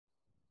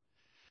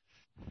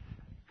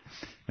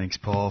Thanks,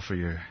 Paul, for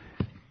your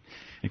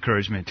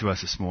encouragement to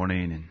us this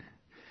morning and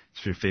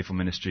for your faithful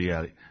ministry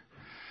at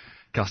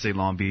Cal State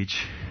Long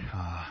Beach.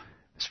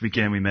 This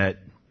weekend we met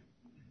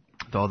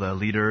with all the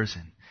leaders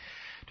and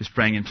just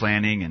praying and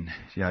planning, and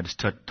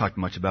just talked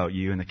much about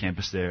you and the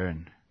campus there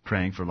and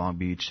praying for Long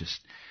Beach,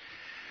 just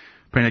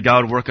praying that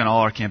God would work on all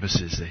our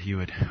campuses,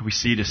 that we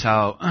see just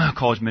how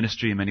college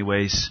ministry in many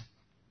ways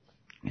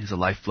is a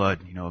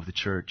lifeblood, of the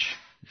church.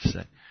 Just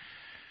that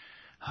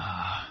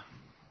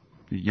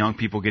young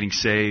people getting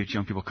saved,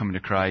 young people coming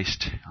to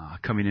Christ,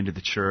 coming into the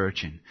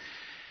church, and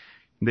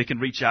they can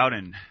reach out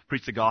and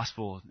preach the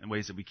gospel in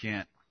ways that we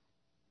can't.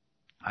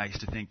 I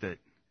used to think that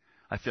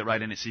I fit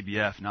right in at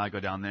CBF. Now I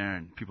go down there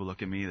and people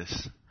look at me,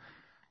 this,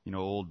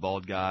 old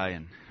bald guy,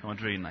 and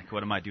wondering,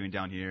 what am I doing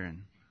down here?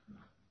 And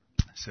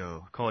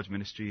so college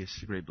ministry is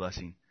a great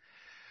blessing.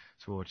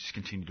 So we'll just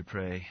continue to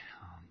pray.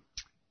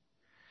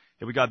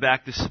 We got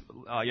back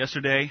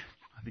yesterday.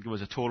 I think it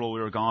was we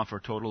were gone for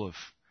a total of,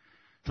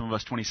 some of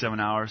us 27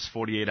 hours,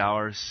 48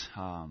 hours,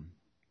 our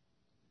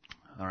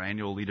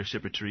annual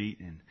leadership retreat,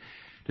 and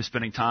just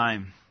spending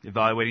time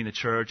evaluating the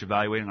church,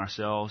 evaluating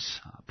ourselves,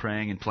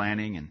 praying and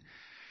planning. And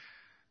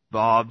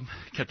Bob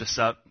kept us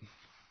up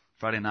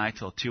Friday night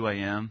till 2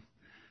 a.m.,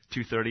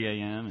 2:30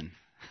 a.m.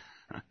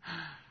 And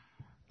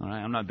all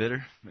right, I'm not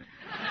bitter. But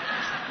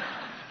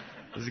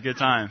it was a good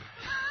time.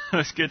 It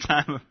was a good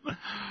time.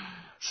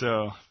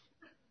 So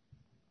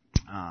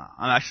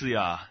I'm actually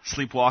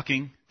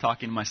sleepwalking,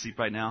 talking in my sleep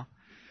right now.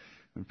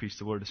 I'm going to preach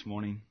the word this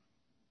morning.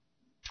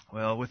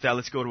 Well, with that,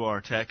 let's go to our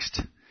text.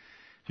 If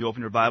you open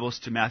your Bibles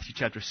to Matthew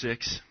chapter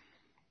 6.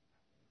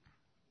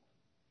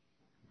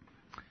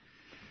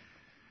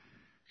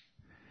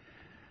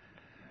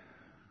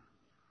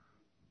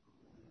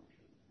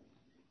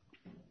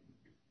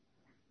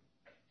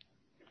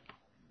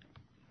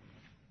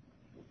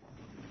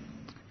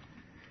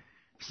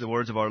 This is the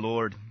words of our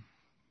Lord.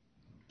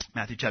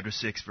 Matthew chapter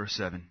 6, verse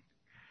 7.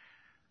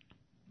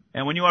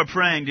 And when you are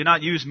praying, do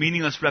not use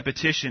meaningless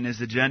repetition as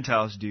the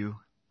Gentiles do,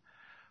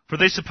 for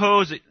they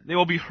suppose that they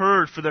will be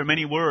heard for their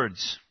many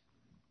words.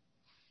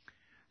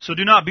 So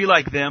do not be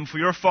like them, for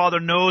your Father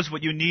knows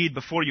what you need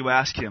before you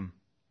ask Him.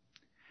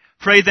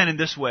 Pray then in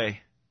this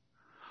way: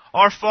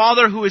 Our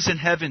Father who is in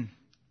heaven,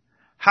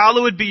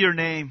 hallowed be your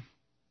name.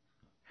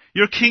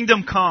 Your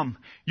kingdom come,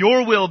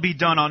 your will be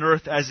done on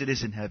earth as it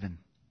is in heaven.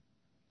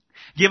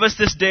 Give us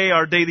this day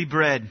our daily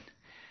bread,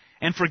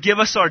 and forgive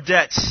us our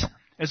debts,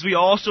 as we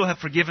also have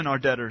forgiven our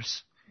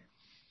debtors.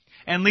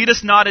 And lead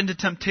us not into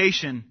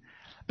temptation,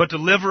 but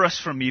deliver us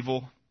from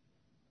evil.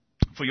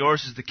 For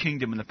yours is the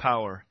kingdom and the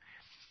power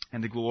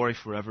and the glory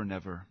forever and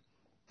ever.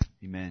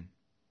 Amen.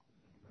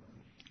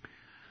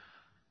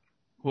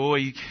 Well,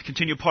 we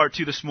continue part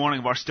 2 this morning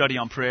of our study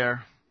on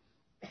prayer.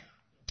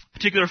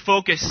 Particular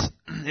focus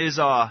is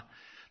the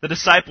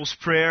disciples'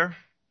 prayer.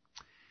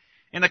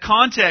 In the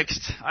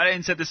context, I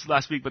didn't say this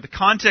last week, but the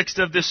context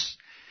of this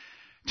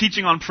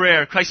teaching on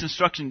prayer, Christ's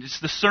instruction, it's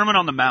the Sermon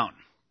on the Mount.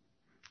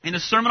 And the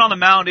Sermon on the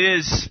Mount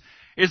is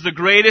the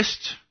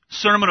greatest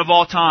sermon of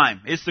all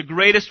time. It's the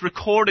greatest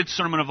recorded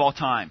sermon of all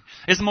time.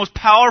 It's the most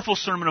powerful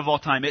sermon of all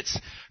time. It's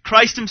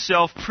Christ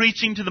Himself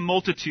preaching to the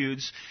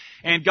multitudes,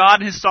 and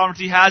God in His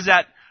sovereignty has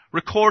that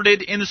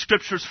recorded in the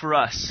Scriptures for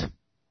us,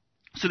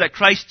 so that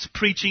Christ's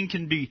preaching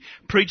can be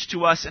preached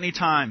to us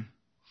anytime.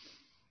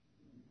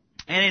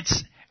 And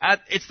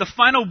it's the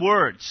final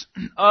words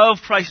of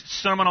Christ's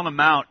Sermon on the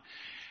Mount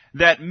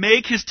that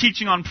make His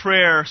teaching on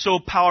prayer so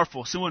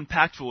powerful, so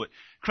impactful.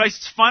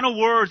 Christ's final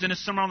words in His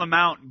Sermon on the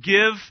Mount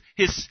give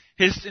His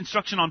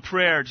instruction on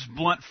prayer just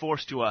blunt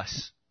force to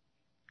us.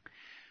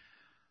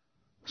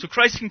 So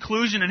Christ's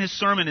conclusion in His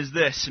sermon is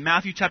this, in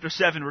Matthew chapter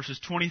 7, verses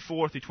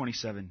 24 through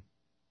 27.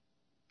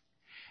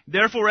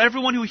 Therefore,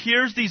 everyone who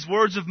hears these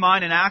words of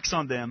mine and acts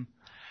on them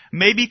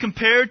may be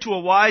compared to a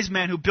wise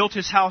man who built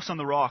his house on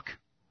the rock.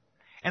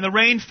 And the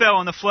rain fell,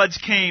 and the floods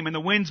came, and the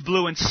winds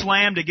blew and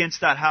slammed against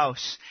that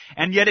house.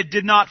 And yet it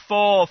did not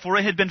fall, for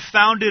it had been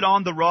founded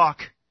on the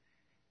rock.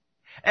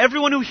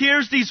 Everyone who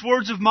hears these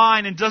words of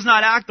mine and does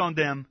not act on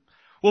them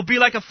will be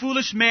like a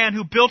foolish man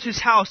who built his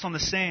house on the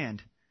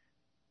sand.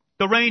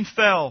 The rain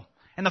fell,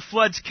 and the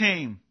floods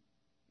came,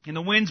 and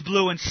the winds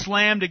blew and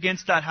slammed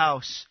against that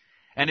house,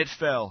 and it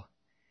fell.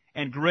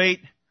 And great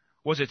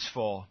was its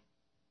fall.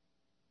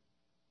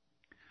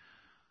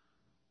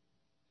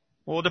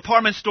 Well, a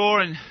department store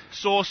in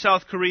Seoul,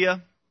 South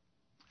Korea,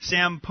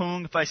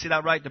 Sampoong, if I say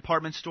that right,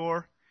 department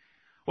store,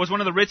 was one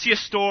of the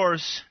richest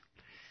stores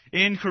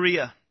in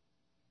Korea.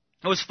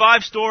 It was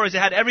 5 stores. It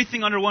had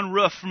everything under one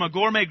roof, from a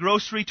gourmet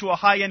grocery to a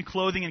high-end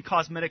clothing and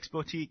cosmetics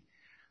boutique.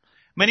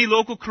 Many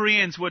local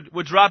Koreans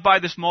would drop by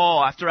this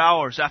mall after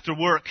hours, after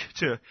work,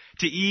 to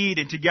eat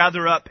and to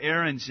gather up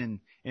errands and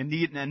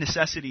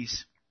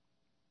necessities.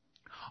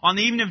 On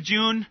the evening of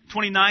June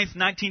 29th,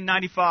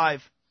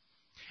 1995,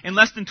 in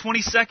less than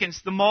 20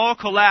 seconds, the mall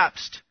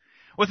collapsed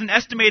with an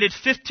estimated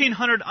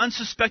 1,500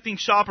 unsuspecting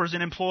shoppers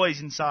and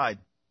employees inside.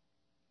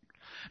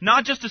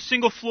 Not just a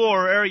single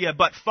floor or area,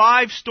 but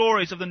 5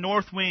 stories of the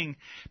north wing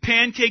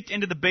pancaked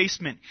into the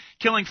basement,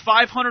 killing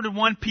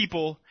 501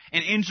 people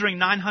and injuring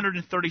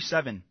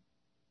 937.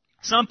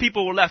 Some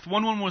people were left.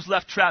 One woman was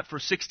left trapped for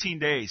 16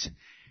 days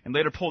and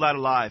later pulled out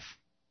alive.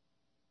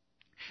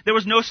 There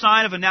was no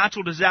sign of a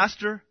natural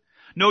disaster,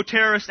 no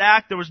terrorist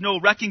act, there was no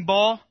wrecking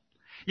ball.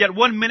 Yet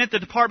one minute the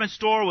department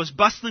store was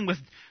bustling with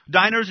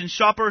diners and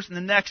shoppers, and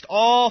the next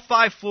all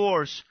 5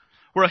 floors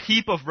were a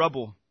heap of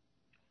rubble.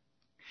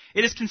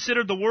 It is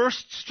considered the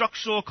worst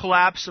structural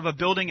collapse of a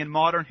building in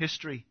modern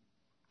history.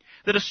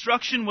 The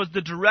destruction was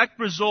the direct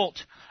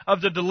result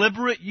of the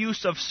deliberate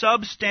use of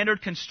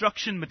substandard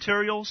construction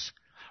materials,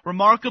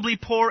 remarkably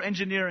poor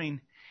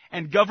engineering,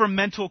 and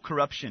governmental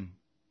corruption.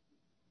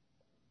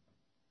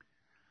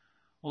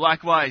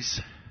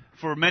 Likewise,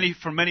 for many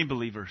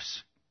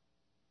believers,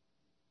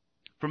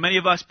 for many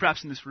of us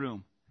perhaps in this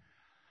room,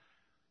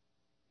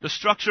 the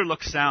structure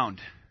looks sound.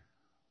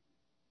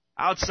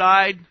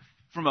 Outside,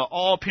 from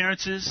all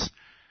appearances,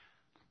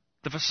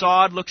 the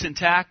facade looks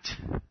intact.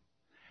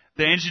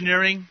 The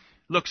engineering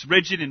looks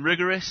rigid and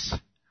rigorous.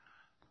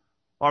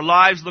 Our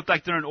lives look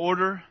like they're in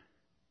order.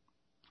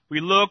 We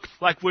look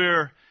like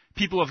we're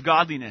people of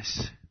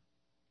godliness.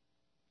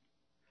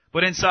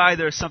 But inside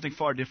there is something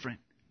far different.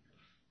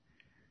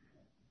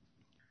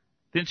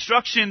 The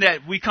instruction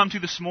that we come to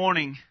this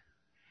morning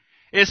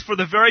is for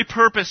the very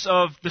purpose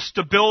of the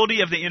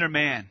stability of the inner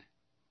man.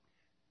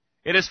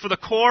 It is for the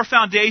core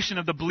foundation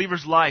of the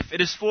believer's life. It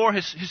is for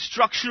his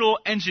structural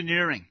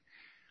engineering.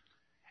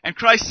 And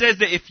Christ says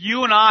that if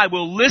you and I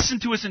will listen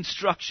to His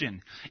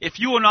instruction, if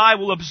you and I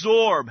will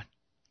absorb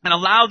and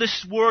allow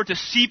this word to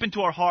seep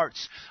into our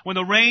hearts, when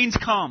the rains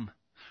come,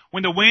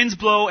 when the winds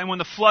blow, and when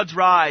the floods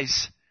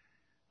rise,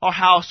 our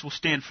house will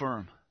stand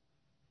firm.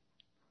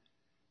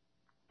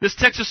 This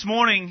text this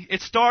morning,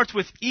 it starts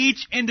with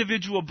each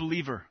individual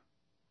believer.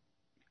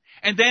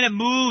 And then it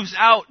moves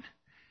out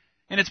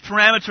in its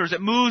parameters. It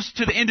moves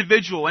to the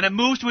individual, and it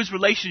moves to his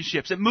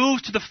relationships. It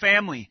moves to the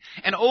family.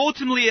 And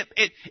ultimately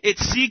it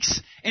seeks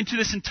into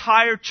this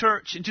entire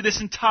church, into this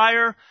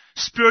entire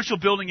spiritual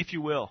building, if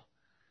you will.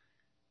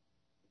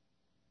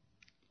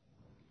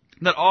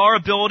 That our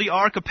ability,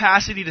 our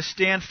capacity to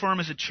stand firm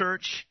as a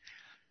church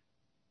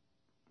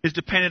is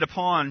dependent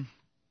upon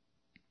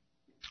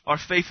our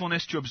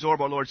faithfulness to absorb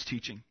our Lord's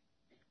teaching.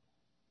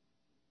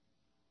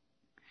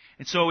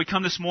 And so we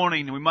come this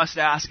morning and we must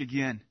ask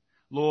again,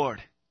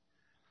 Lord,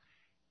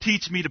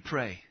 teach me to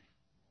pray.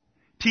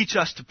 Teach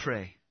us to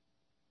pray.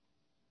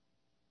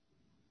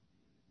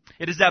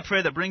 It is that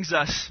prayer that brings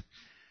us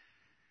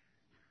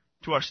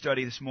to our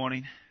study this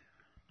morning.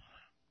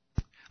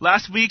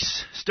 Last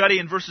week's study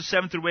in verses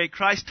 7 through 8,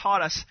 Christ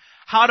taught us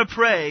how to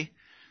pray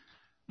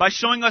by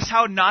showing us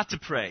how not to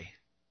pray.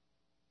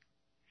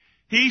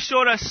 He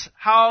showed us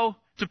how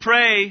to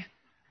pray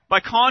by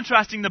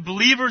contrasting the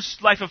believer's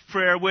life of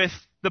prayer with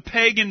the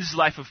pagan's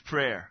life of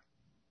prayer.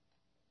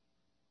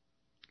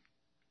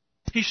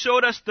 He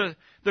showed us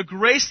the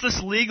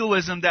graceless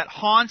legalism that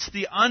haunts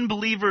the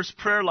unbeliever's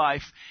prayer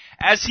life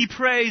as he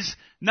prays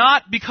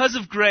not because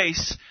of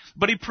grace,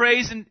 but he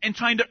prays in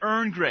trying to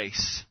earn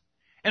grace.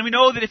 And we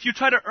know that if you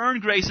try to earn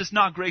grace, it's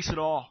not grace at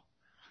all.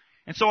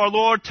 And so our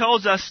Lord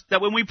tells us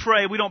that when we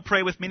pray, we don't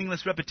pray with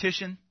meaningless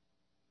repetition.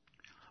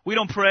 We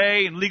don't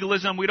pray in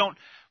legalism. We don't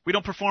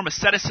perform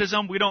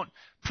asceticism. We don't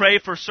pray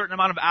for a certain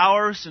amount of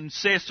hours and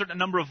say a certain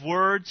number of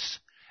words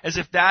as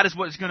if that is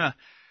what is going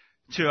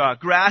to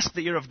grasp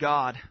the ear of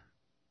God.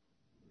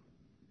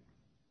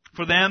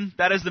 For them,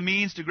 that is the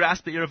means to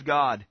grasp the ear of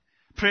God.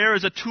 Prayer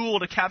is a tool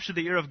to capture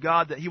the ear of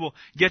God that He will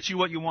get you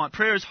what you want.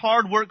 Prayer is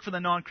hard work for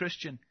the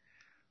non-Christian.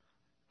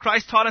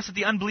 Christ taught us that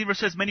the unbeliever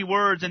says many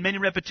words and many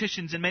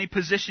repetitions in many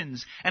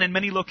positions and in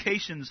many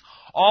locations,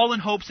 all in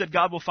hopes that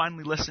God will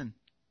finally listen.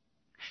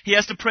 He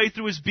has to pray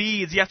through his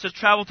beads. He has to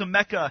travel to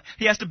Mecca.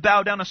 He has to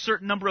bow down a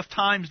certain number of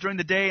times during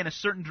the day in a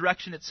certain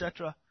direction,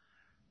 etc.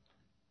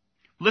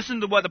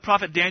 Listen to what the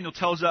prophet Daniel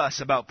tells us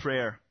about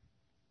prayer.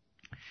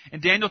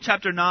 In Daniel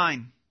chapter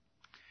 9,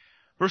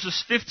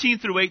 verses 15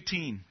 through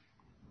 18,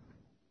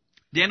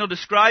 Daniel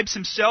describes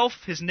himself,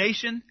 his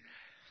nation,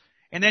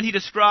 and then he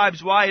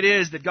describes why it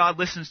is that God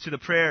listens to the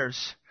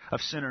prayers of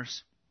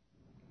sinners.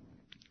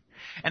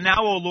 And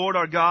now, O Lord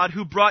our God,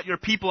 who brought your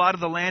people out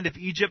of the land of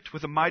Egypt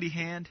with a mighty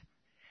hand,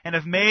 and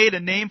have made a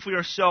name for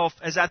yourself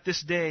as at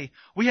this day,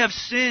 we have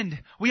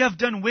sinned, we have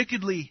done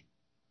wickedly.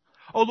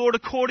 O Lord,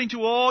 according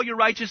to all your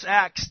righteous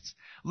acts,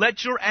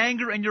 let your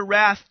anger and your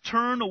wrath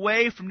turn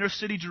away from your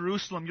city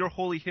Jerusalem, your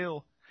holy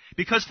hill.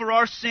 Because for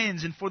our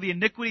sins and for the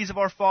iniquities of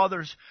our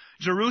fathers,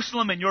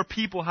 Jerusalem and your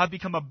people have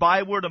become a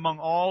byword among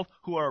all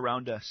who are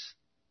around us.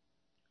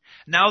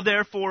 Now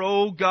therefore,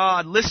 O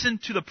God, listen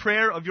to the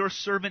prayer of your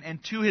servant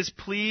and to his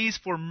pleas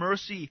for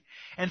mercy,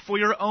 and for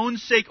your own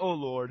sake, O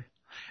Lord,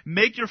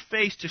 make your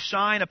face to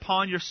shine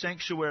upon your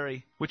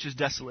sanctuary, which is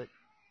desolate.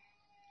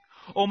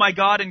 O my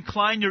God,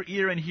 incline your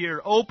ear and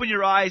hear. Open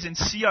your eyes and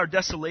see our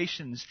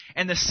desolations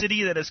and the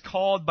city that is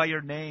called by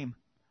your name.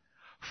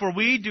 For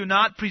we do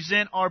not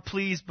present our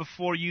pleas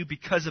before you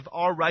because of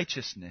our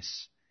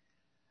righteousness,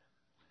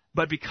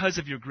 but because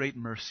of your great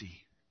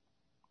mercy.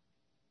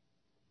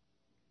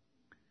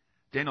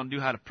 Daniel knew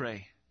how to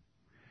pray.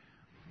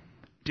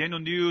 Daniel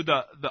knew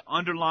the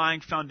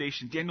underlying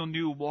foundation. Daniel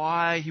knew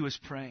why he was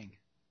praying.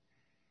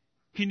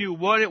 He knew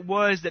what it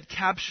was that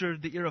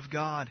captured the ear of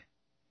God.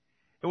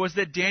 It was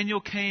that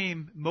Daniel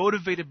came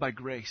motivated by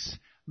grace,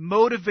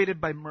 motivated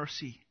by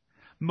mercy,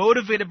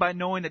 motivated by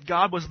knowing that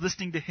God was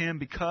listening to him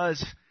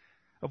because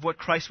of what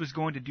Christ was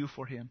going to do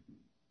for him.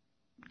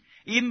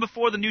 Even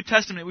before the New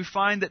Testament, we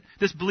find that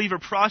this believer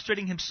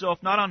prostrating himself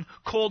not on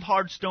cold,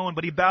 hard stone,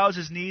 but he bows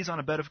his knees on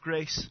a bed of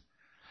grace.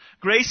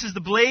 Grace is the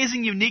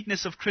blazing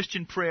uniqueness of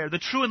Christian prayer. The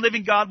true and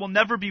living God will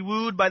never be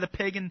wooed by the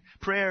pagan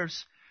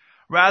prayers.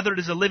 Rather, it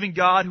is a living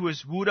God who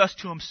has wooed us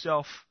to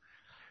himself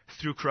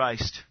through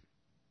Christ.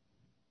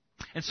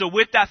 And so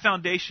with that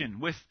foundation,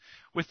 with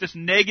this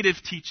negative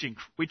teaching,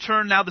 we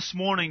turn now this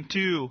morning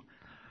to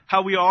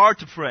how we are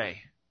to pray,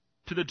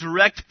 to the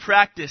direct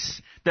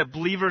practice that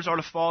believers are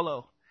to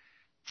follow,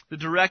 the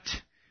direct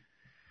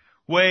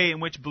way in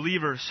which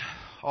believers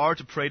are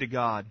to pray to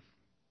God.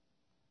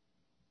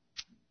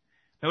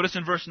 Notice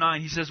in verse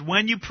 9, he says,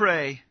 when you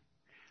pray,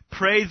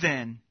 pray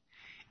then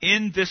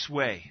in this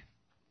way.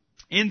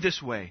 In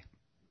this way.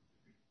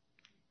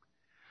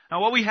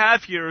 Now what we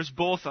have here is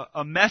both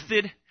a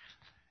method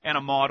and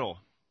a model,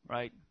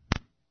 right?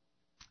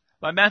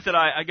 By method,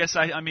 I guess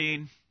I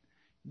mean,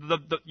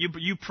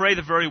 you pray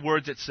the very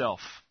words itself.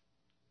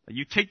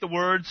 You take the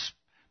words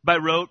by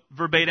rote,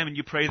 verbatim, and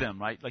you pray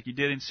them, right? Like you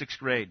did in 6th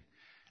grade.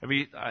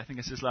 I think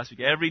I said this last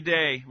week. Every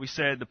day we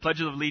said the Pledge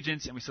of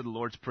Allegiance and we said the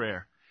Lord's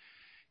Prayer.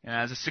 And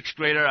as a 6th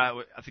grader,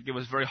 I think it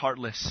was very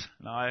heartless.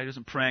 I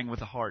wasn't praying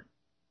with a heart.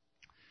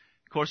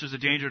 Of course, there's a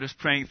danger just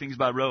praying things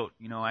by rote.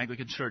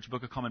 Anglican Church,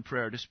 Book of Common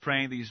Prayer, just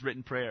praying these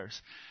written prayers.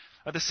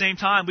 At the same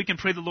time, we can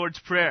pray the Lord's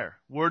Prayer,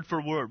 word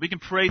for word. We can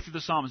pray through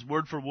the Psalms,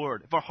 word for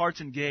word, if our heart's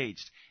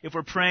engaged, if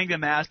we're praying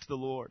them as to the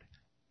Lord.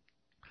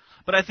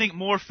 But I think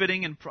more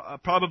fitting and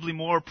probably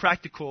more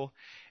practical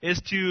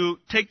is to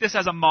take this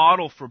as a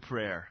model for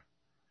prayer.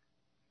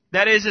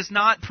 That is, it's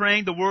not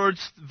praying the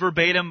words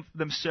verbatim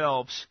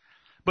themselves,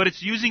 but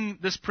it's using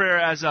this prayer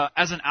as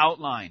an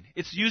outline.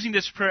 It's using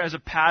this prayer as a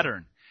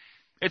pattern.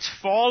 It's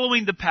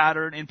following the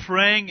pattern and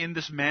praying in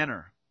this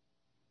manner.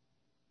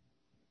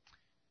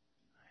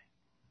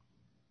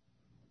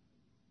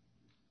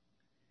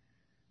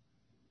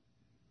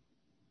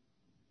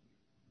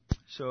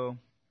 So,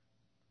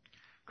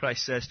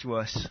 Christ says to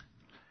us,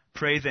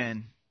 pray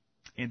then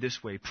in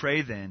this way.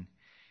 Pray then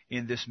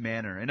in this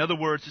manner. In other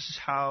words, this is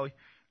how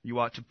you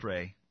ought to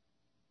pray.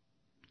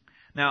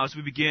 Now, as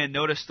we begin,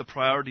 notice the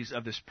priorities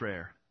of this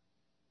prayer.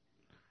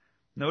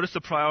 Notice the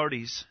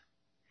priorities.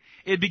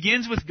 It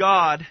begins with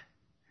God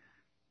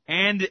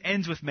and it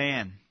ends with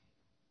man.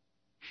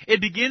 It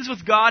begins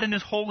with God in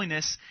His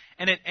holiness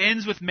and it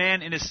ends with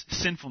man in his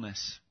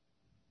sinfulness.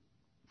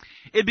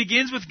 It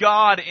begins with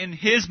God in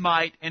His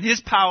might and His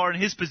power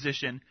and His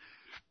position,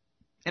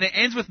 and it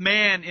ends with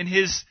man in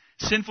his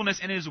sinfulness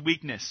and his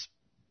weakness,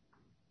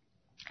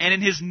 and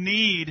in his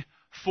need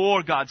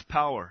for God's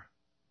power.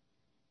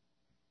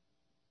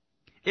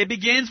 It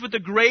begins with the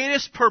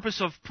greatest purpose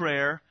of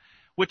prayer,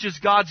 which is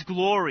God's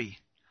glory.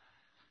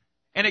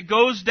 And it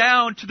goes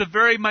down to the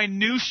very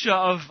minutiae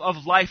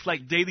of life,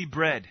 like daily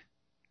bread.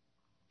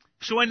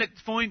 Showing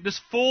this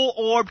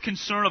full-orbed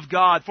concern of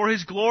God for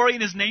His glory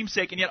and His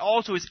namesake, and yet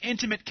also His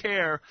intimate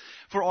care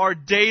for our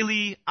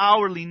daily,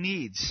 hourly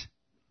needs.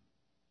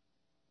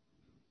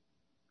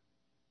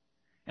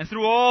 And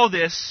through all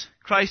this,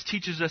 Christ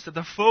teaches us that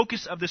the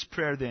focus of this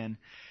prayer then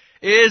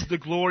is the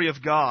glory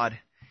of God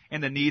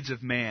and the needs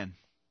of man.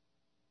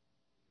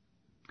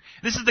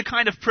 This is the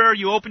kind of prayer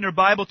you open your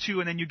Bible to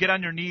and then you get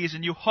on your knees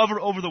and you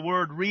hover over the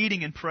Word,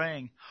 reading and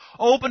praying,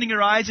 opening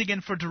your eyes again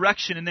for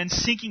direction and then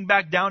sinking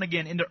back down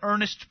again into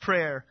earnest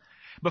prayer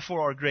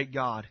before our great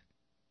God.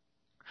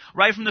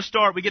 Right from the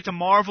start, we get to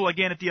marvel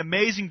again at the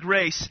amazing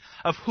grace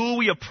of who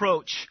we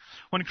approach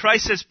when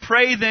Christ says,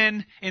 pray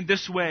then in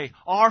this way,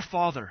 our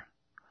Father.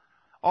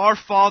 Our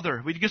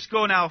Father. We just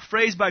go now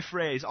phrase by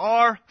phrase.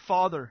 Our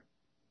Father.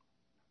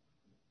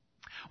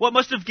 What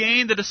must have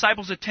gained the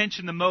disciples'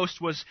 attention the most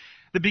was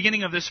the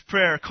beginning of this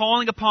prayer,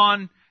 calling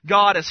upon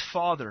God as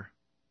Father.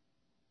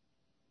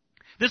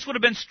 This would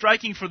have been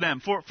striking for them.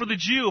 For the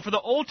Jew, for the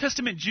Old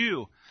Testament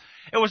Jew,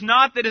 it was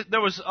not that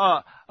there was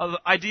an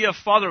idea of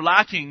Father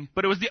lacking,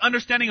 but it was the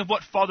understanding of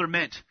what Father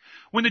meant.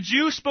 When the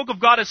Jew spoke of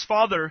God as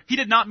Father, he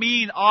did not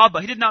mean Abba.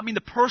 He did not mean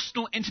the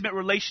personal, intimate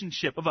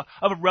relationship of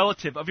a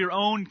relative, of your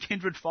own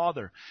kindred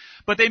father.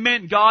 But they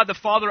meant God the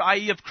Father,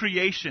 i.e. of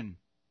creation.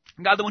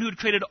 God, the one who had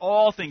created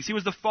all things. He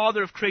was the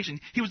Father of creation.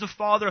 He was the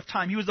Father of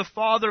time. He was the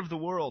Father of the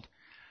world.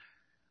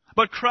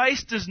 But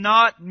Christ does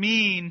not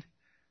mean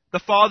the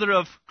Father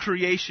of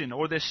creation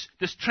or this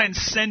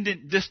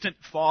transcendent, distant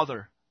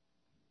Father.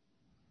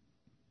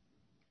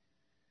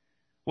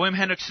 William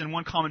Hendrickson,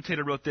 one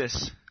commentator, wrote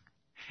this: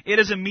 it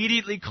is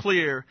immediately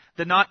clear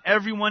that not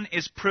everyone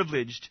is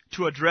privileged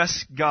to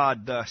address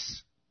God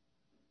thus.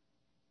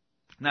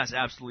 And that's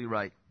absolutely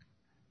right.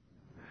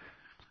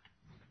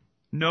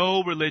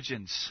 No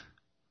religions,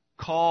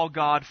 call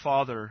God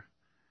Father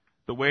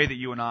the way that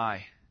you and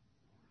I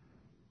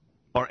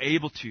are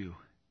able to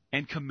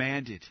and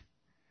commanded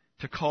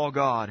to call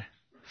God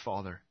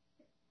Father.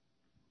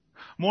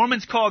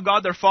 Mormons call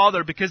God their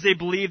Father because they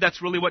believe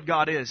that's really what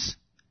God is,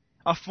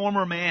 a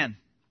former man.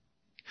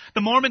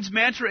 The Mormons'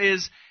 mantra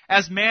is,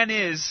 as man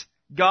is,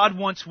 God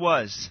once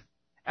was.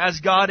 As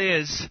God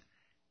is,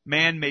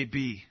 man may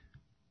be.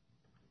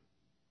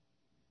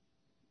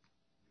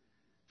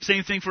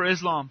 Same thing for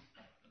Islam.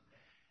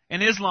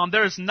 In Islam,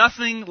 there is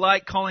nothing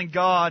like calling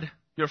God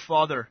your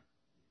Father.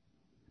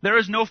 There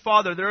is no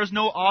Father, there is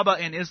no Abba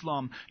in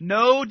Islam.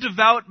 No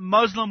devout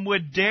Muslim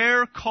would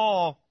dare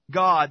call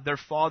God their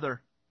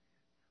Father.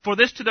 For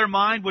this to their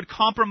mind would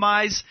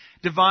compromise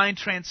divine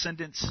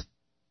transcendence.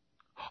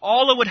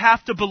 Allah would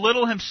have to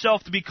belittle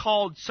himself to be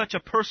called such a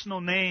personal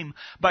name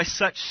by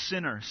such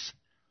sinners.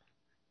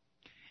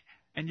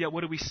 And yet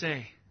what do we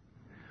say?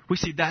 We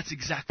say that's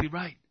exactly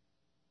right.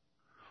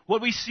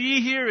 What we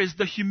see here is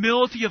the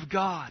humility of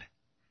God.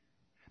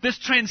 This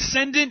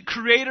transcendent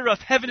creator of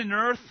heaven and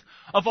earth,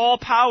 of all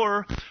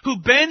power, who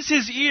bends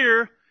his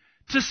ear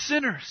to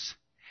sinners.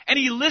 And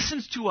he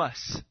listens to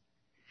us.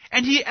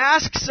 And he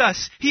asks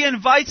us, he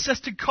invites us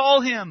to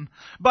call him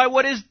by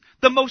what is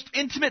the most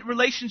intimate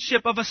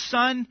relationship of a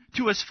son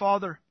to his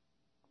father.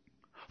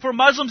 For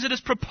Muslims, it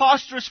is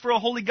preposterous for a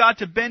holy God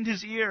to bend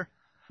his ear.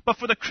 But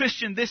for the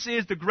Christian, this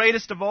is the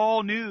greatest of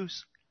all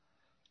news.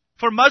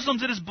 For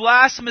Muslims, it is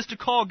blasphemous to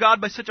call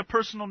God by such a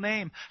personal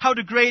name. How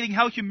degrading,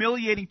 how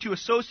humiliating to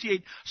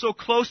associate so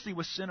closely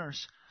with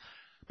sinners.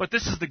 But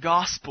this is the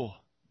gospel.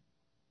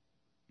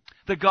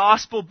 The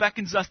gospel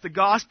beckons us, the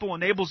gospel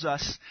enables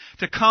us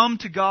to come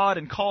to God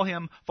and call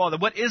him Father.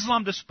 What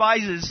Islam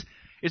despises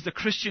is the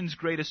Christian's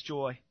greatest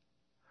joy.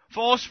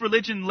 False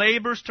religion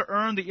labors to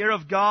earn the ear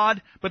of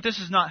God, but this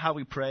is not how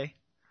we pray.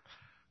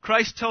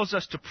 Christ tells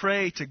us to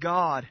pray to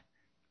God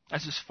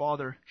as his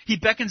Father. He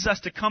beckons us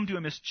to come to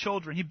him as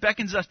children. He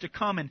beckons us to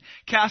come and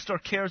cast our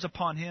cares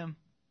upon him.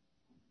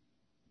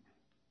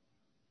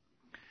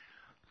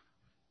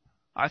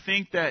 I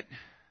think that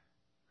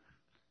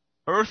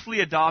earthly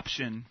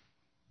adoption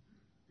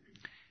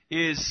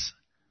is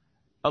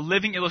a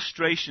living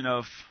illustration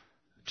of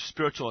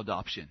spiritual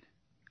adoption.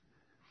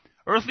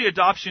 Earthly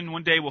adoption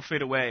one day will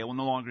fade away. It will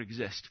no longer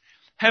exist.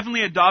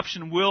 Heavenly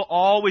adoption will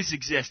always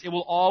exist. It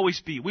will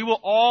always be. We will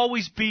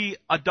always be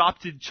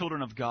adopted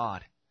children of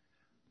God.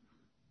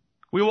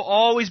 We will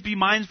always be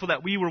mindful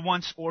that we were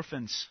once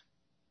orphans.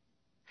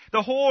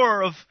 The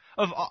horror of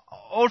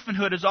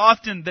orphanhood is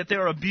often that they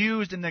are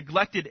abused and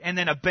neglected and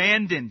then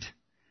abandoned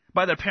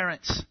by their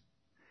parents.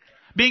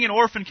 Being an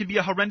orphan can be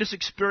a horrendous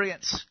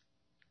experience.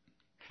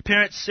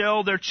 Parents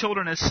sell their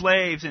children as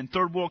slaves in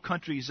third world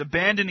countries,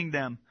 abandoning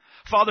them.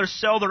 Fathers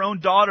sell their own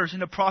daughters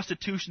into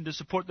prostitution to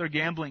support their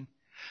gambling.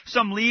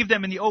 Some leave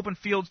them in the open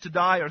fields to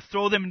die or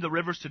throw them into the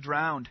rivers to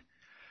drown.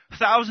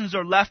 Thousands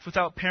are left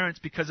without parents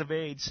because of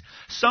AIDS.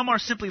 Some are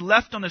simply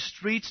left on the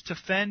streets to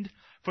fend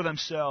for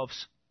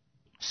themselves.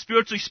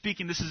 Spiritually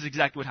speaking, this is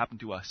exactly what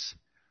happened to us.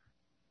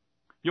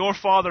 Your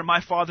father,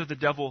 my father, the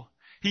devil,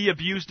 he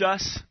abused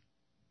us.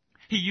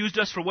 He used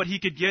us for what he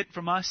could get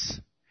from us.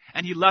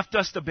 And he left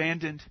us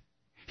abandoned.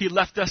 He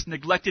left us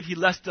neglected. He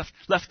left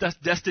us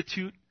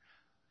destitute.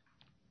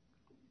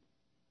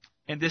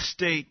 In this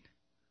state,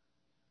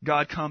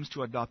 God comes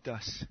to adopt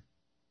us.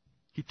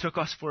 He took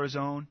us for his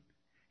own.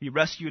 He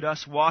rescued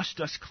us, washed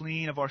us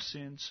clean of our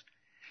sins,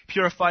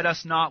 purified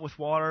us not with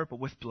water, but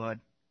with blood.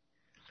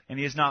 And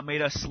he has not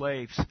made us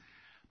slaves,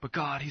 but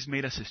God, he's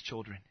made us his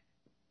children.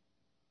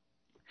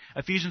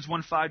 Ephesians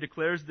 1:5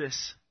 declares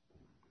this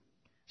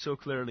so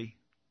clearly.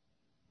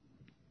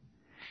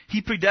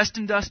 He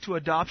predestined us to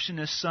adoption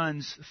as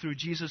sons through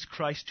Jesus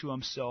Christ to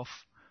himself,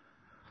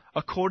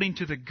 according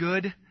to the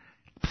good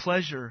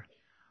pleasure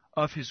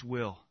of his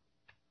will.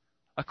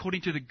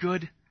 According to the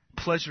good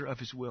pleasure of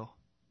his will.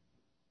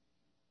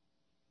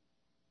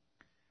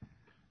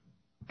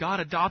 God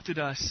adopted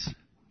us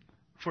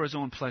for his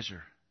own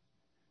pleasure.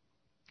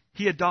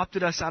 He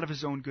adopted us out of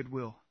his own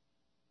goodwill.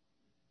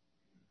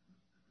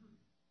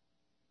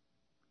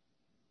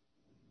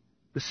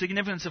 The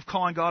significance of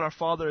calling God our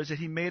Father is that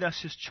he made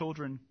us his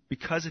children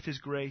because of his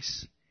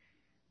grace.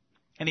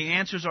 And he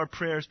answers our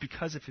prayers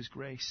because of his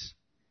grace.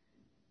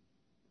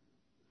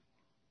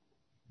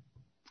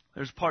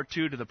 There's part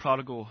 2 to the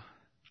prodigal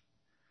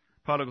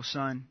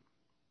son.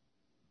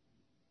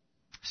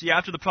 See,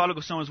 after the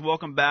prodigal son was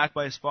welcomed back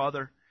by his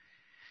father,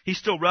 he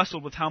still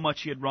wrestled with how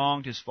much he had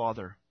wronged his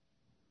father.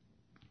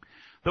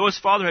 Though his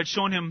father had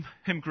shown him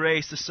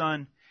grace, the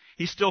son,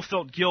 he still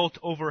felt guilt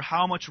over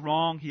how much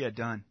wrong he had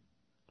done.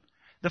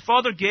 The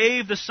father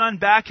gave the son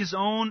back his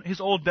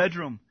old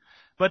bedroom,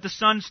 but the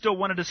son still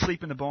wanted to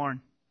sleep in the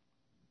barn.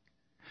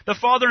 The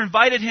father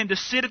invited him to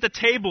sit at the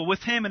table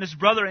with him and his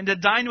brother and to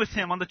dine with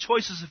him on the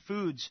choicest of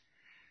foods,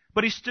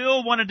 but he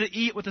still wanted to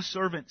eat with the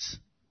servants.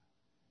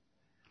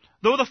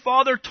 Though the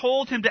father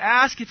told him to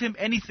ask of him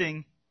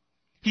anything,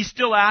 he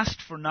still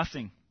asked for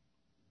nothing.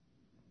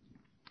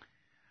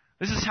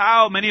 This is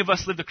how many of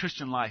us live the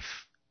Christian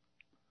life.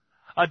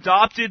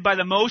 adopted by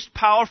the most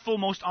powerful,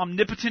 most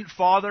omnipotent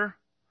Father,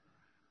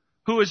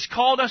 who has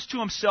called us to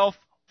Himself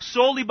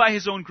solely by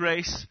His own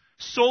grace,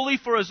 solely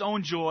for His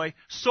own joy,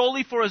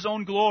 solely for His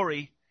own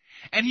glory.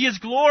 And He is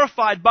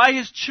glorified by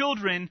His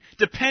children,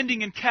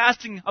 depending and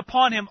casting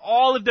upon Him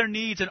all of their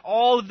needs and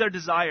all of their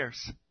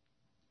desires.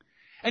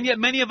 And yet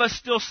many of us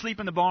still sleep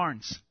in the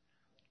barns.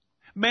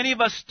 Many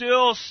of us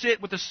still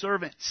sit with the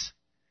servants.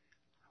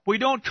 We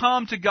don't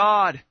come to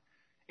God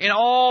in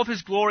all of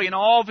His glory and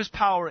all of His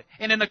power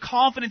and in the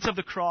confidence of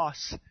the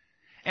cross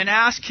and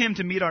ask Him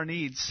to meet our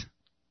needs.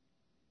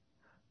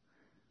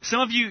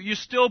 Some of you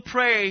still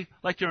pray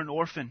like you're an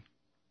orphan.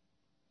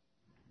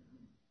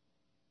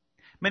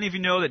 Many of you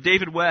know that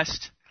David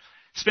West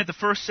spent the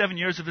first 7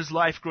 years of his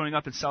life growing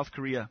up in South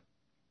Korea.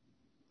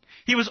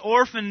 He was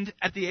orphaned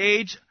at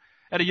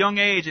a young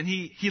age, and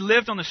he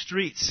lived on the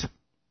streets.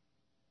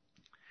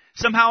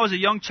 Somehow as a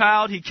young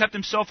child, he kept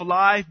himself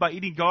alive by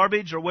eating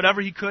garbage or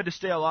whatever he could to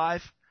stay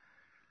alive.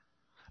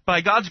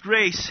 By God's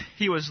grace,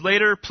 he was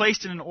later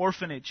placed in an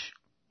orphanage.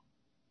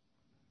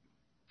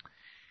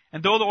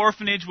 And though the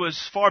orphanage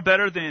was far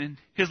better than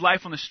his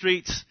life on the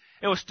streets,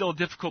 it was still a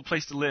difficult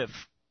place to live.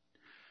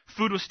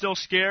 Food was still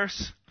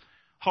scarce,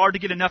 hard to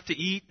get enough to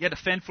eat, you had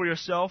to fend for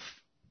yourself.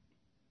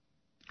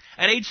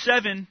 At age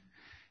 7,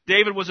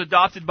 David was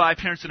adopted by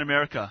parents in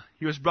America.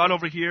 He was brought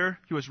over here,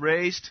 he was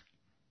raised.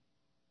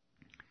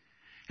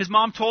 His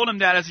mom told him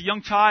that as a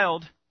young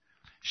child,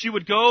 she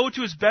would go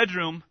to his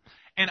bedroom,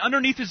 and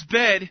underneath his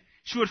bed,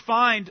 she would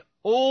find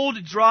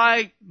old,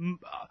 dry,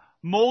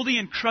 moldy,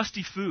 and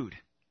crusty food.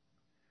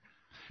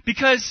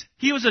 Because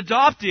he was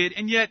adopted,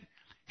 and yet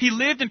he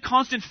lived in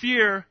constant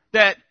fear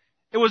that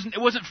it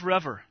wasn't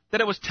forever,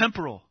 that it was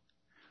temporal.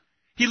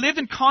 He lived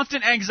in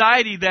constant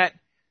anxiety that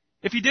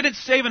if he didn't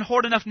save and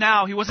hoard enough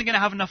now, he wasn't going to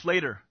have enough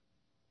later.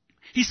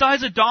 He saw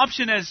his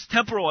adoption as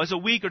temporal, as a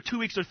week or 2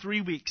 weeks or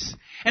 3 weeks.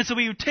 And so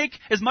he would take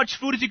as much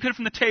food as he could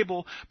from the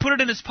table, put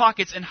it in his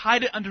pockets, and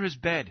hide it under his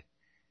bed.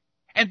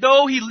 And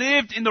though he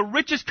lived in the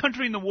richest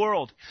country in the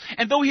world,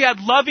 and though he had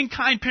loving,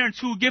 kind parents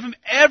who would give him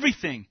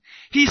everything,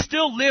 he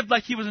still lived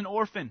like he was an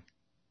orphan.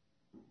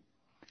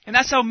 And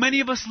that's how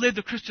many of us live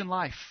the Christian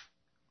life.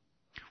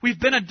 We've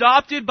been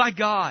adopted by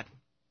God.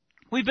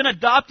 We've been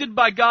adopted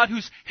by God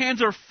whose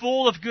hands are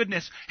full of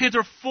goodness, hands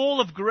are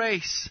full of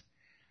grace.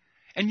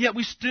 And yet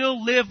we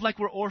still live like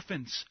we're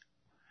orphans.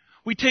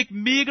 We take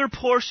meager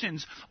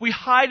portions. We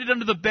hide it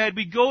under the bed.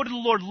 We go to the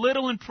Lord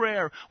little in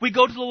prayer. We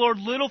go to the Lord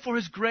little for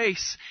His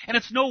grace. And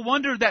it's no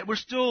wonder that we're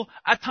still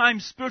at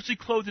times spiritually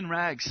clothed in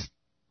rags.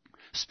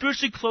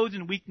 Spiritually clothed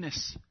in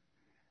weakness.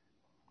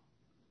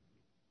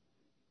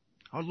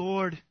 Our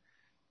Lord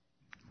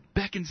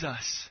beckons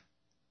us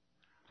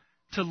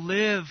to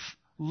live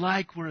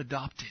like we're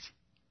adopted.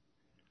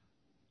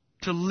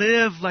 To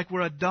live like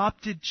we're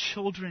adopted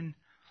children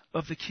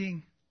of the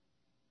King.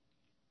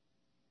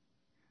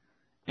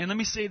 And let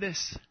me say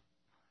this.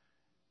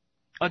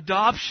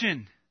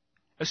 Adoption,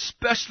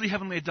 especially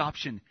heavenly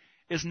adoption,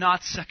 is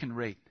not second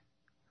rate.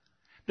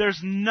 There's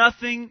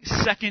nothing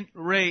second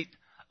rate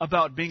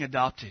about being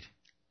adopted.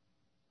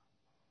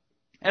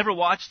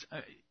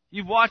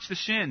 You've watched The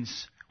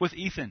Shins with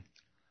Ethan.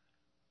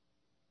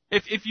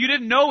 If you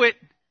didn't know it,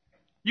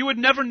 you would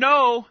never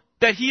know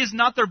that he is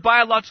not their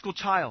biological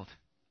child.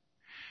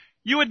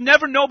 You would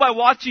never know by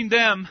watching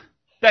them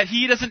that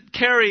he doesn't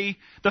carry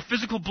the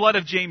physical blood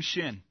of James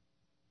Shin.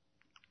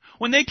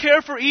 When they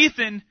care for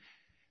Ethan,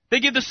 they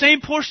give the same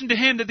portion to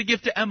him that they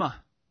give to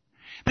Emma.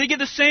 They give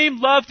the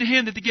same love to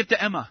him that they give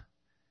to Emma.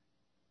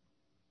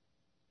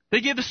 They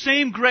give the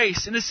same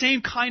grace and the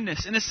same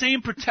kindness and the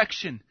same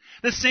protection,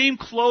 the same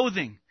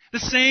clothing, the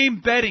same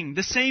bedding,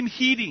 the same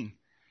heating.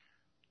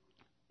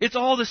 It's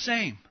all the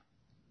same.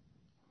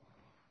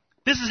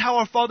 This is how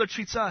our Father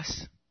treats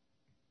us.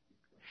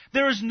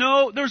 There's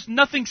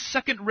nothing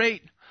second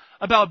rate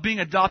about being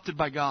adopted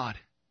by God.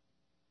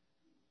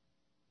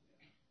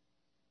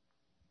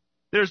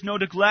 There's no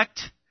neglect.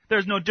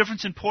 There's no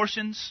difference in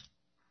portions.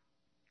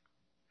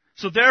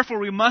 So therefore,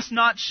 we must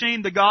not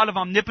shame the God of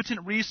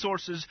omnipotent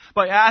resources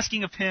by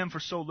asking of Him for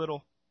so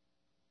little.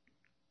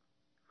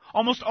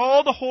 Almost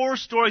all the horror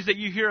stories that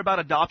you hear about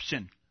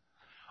adoption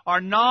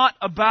are not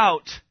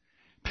about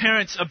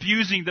parents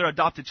abusing their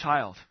adopted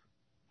child.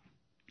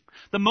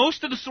 The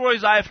most of the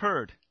stories I've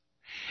heard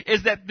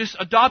is that this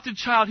adopted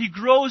child, he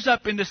grows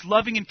up in this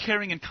loving and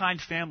caring and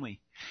kind family.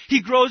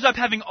 He grows up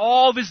having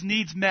all of his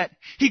needs met.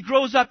 He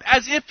grows up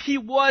as if he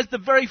was the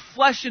very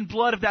flesh and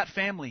blood of that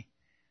family.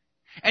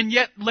 And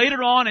yet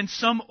later on in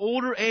some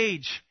older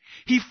age,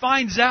 he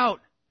finds out,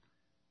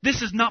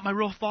 this is not my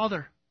real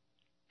father.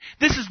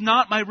 This is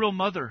not my real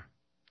mother.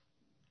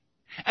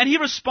 And he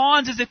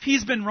responds as if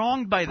he's been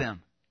wronged by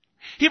them.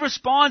 He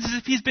responds as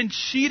if he's been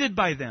cheated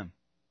by them.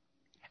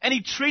 And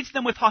he treats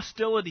them with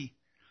hostility.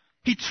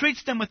 He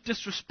treats them with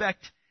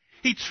disrespect.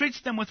 He treats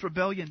them with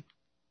rebellion.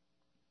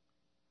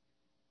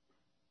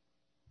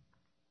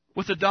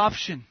 With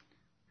adoption,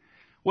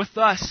 with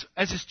us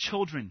as His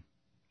children,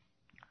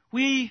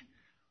 we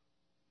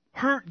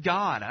hurt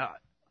God.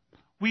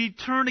 we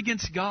turn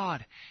against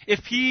God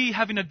if He,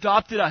 having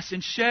adopted us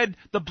and shed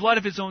the blood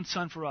of His own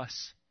Son for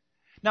us,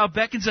 now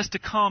beckons us to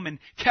come and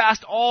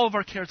cast all of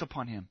our cares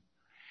upon Him,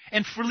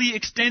 and freely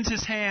extends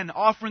His hand,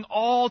 offering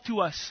all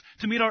to us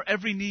to meet our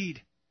every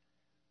need?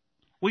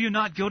 Will you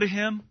not go to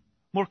Him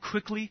more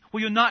quickly?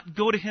 Will you not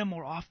go to Him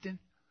more often?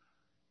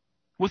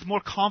 With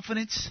more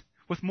confidence,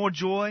 with more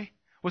joy,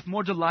 with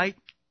more delight,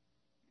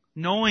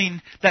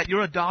 knowing that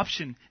your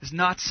adoption is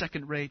not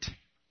second rate.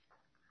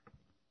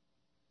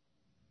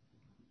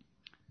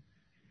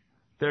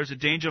 There's a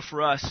danger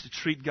for us to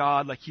treat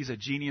God like He's a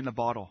genie in the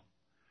bottle.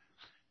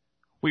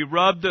 We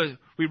rub the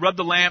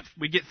lamp,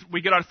 we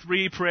get our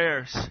 3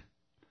 prayers,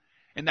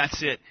 and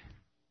that's it.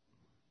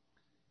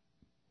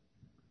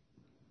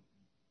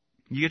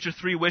 You get your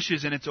 3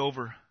 wishes and it's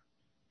over.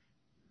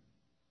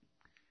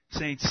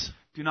 Saints,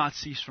 do not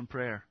cease from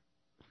prayer.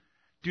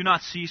 Do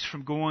not cease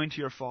from going to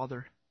your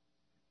Father.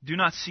 Do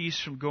not cease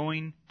from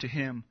going to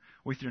Him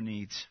with your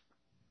needs.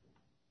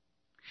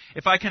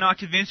 If I cannot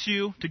convince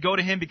you to go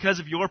to Him because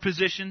of your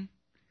position,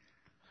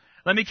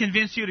 let me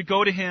convince you to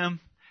go to Him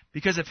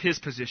because of His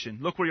position.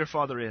 Look where your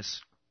Father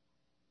is.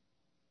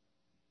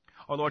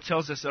 Our Lord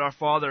tells us that our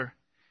Father,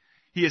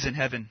 He is in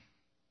heaven.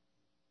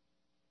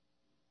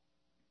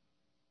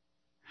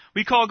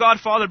 We call God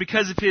Father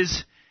because of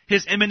His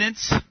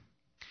immanence,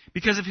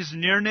 because of His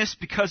nearness,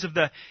 because of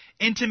the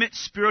intimate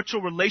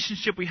spiritual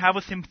relationship we have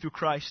with Him through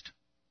Christ.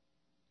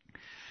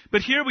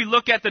 But here we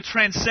look at the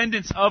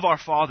transcendence of our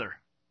Father.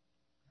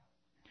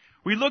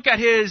 We look at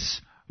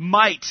His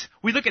might.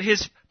 We look at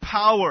His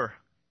power.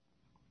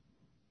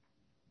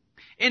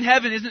 In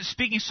heaven isn't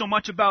speaking so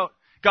much about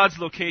God's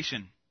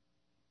location.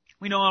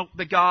 We know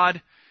that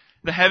God,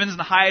 the heavens and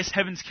the highest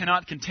heavens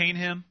cannot contain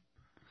Him.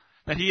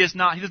 That He does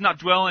not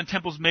dwell in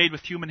temples made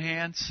with human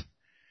hands.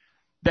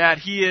 That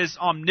He is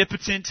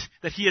omnipotent.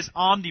 That He is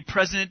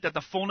omnipresent. That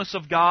the fullness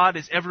of God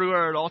is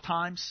everywhere at all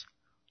times.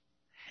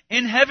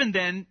 In heaven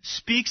then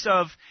speaks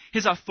of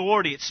His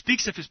authority. It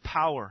speaks of His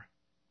power.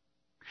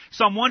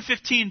 Psalm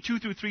 115,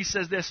 2-3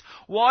 says this: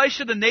 "Why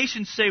should the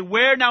nations say,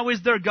 'Where now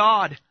is their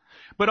God?'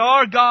 But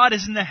our God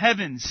is in the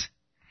heavens.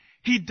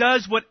 He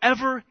does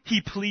whatever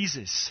He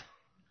pleases."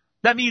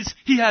 That means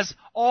He has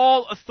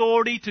all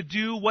authority to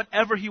do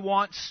whatever He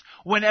wants,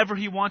 whenever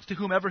He wants, to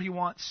whomever He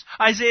wants.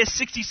 Isaiah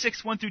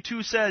 66,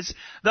 1-2 says,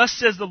 "Thus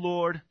says the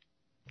Lord,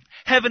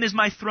 Heaven is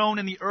my throne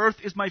and the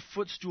earth is my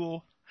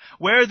footstool.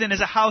 Where then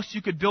is a house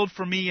you could build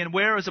for me, and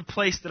where is a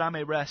place that I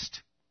may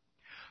rest?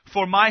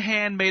 For my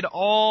hand made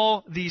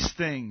all these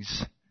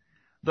things.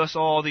 Thus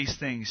all these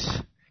things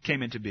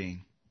came into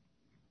being."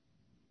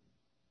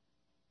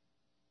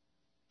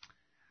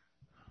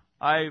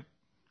 I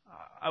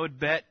would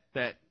bet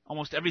that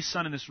almost every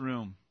son in this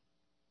room,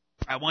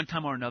 at one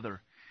time or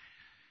another,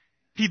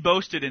 he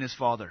boasted in his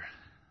father.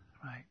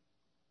 Right?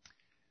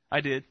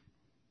 I did.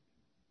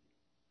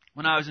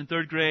 When I was in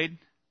 3rd grade,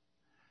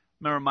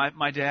 remember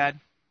my dad,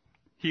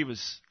 he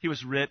was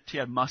ripped, he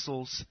had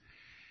muscles.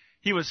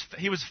 He was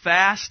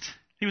fast.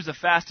 He was the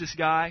fastest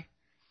guy.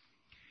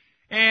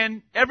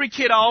 And every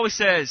kid always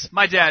says,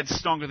 "My dad's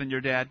stronger than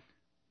your dad.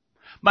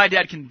 My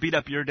dad can beat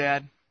up your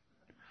dad.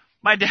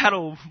 My dad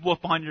will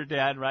whoop on your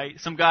dad," right?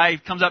 Some guy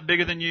comes up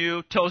bigger than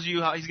you, tells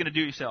you how he's going to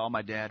do it. You say, "Oh,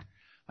 my dad's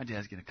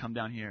going to come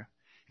down here.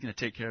 He's going to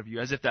take care of you,"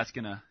 as if that's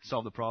going to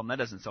solve the problem. That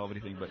doesn't solve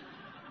anything, but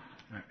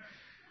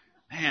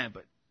man,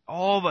 but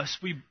all of us,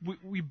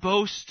 we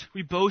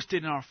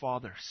boasted in our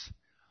fathers.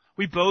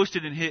 We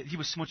boasted in he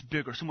was so much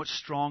bigger, so much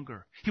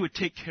stronger. He would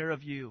take care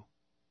of you.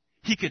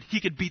 He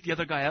could beat the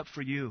other guy up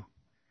for you.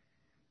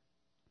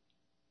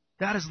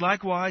 That is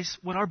likewise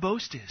what our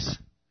boast is.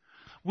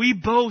 We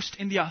boast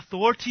in the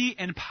authority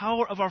and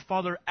power of our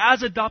Father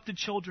as adopted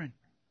children.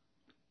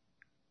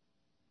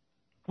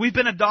 We've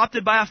been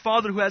adopted by a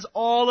Father who has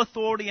all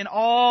authority and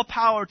all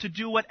power to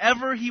do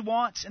whatever He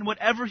wants and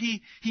whatever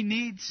He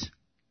needs.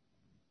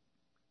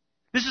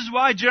 This is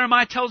why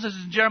Jeremiah tells us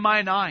in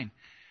Jeremiah 9,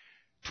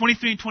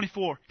 23 and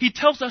 24. He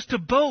tells us to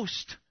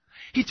boast.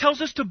 He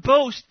tells us to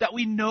boast that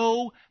we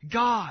know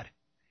God.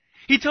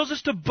 He tells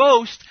us to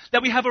boast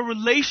that we have a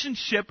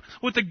relationship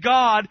with a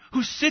God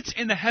who sits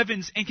in the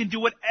heavens and can do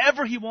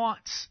whatever He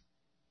wants.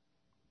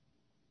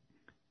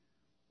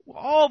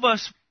 All of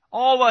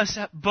us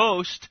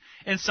boast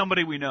in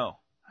somebody we know.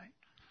 Right?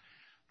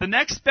 The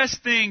next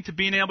best thing to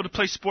being able to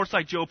play sports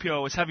like Joe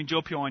Pio is having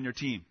Joe Pio on your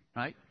team,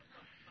 right?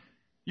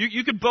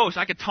 You could boast.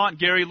 I could taunt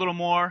Gary a little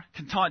more,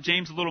 can taunt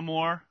James a little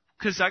more,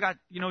 because I got,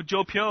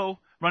 Joe Pio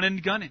running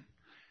and gunning.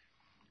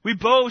 We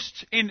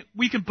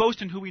can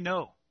boast in who we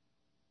know.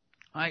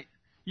 Right?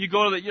 You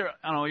go to you're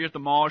at the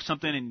mall or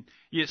something, and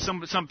you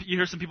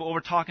hear some people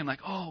over talking like,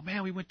 "Oh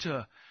man, we went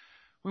to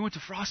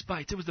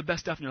Frostbites. It was the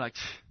best stuff." And you're like,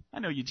 "I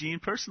know Eugene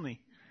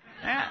personally.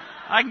 Yeah,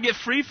 I can get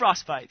free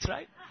Frostbites,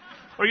 right?"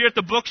 Or you're at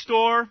the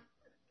bookstore,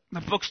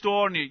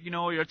 and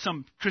you're at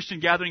some Christian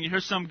gathering. You hear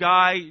some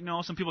guy,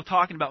 some people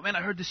talking about, "Man,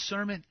 I heard this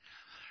sermon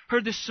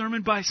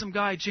by some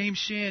guy, James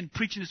Shan,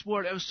 preaching this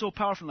word. It was so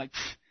powerful." I'm like,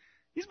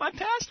 "He's my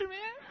pastor,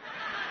 man."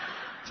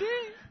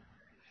 Gee.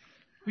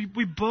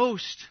 We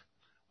boast.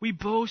 We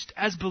boast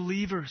as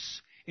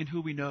believers in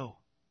who we know.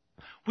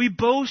 We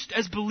boast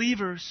as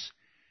believers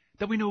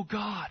that we know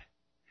God,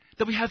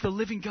 that we have the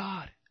living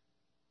God.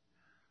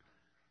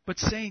 But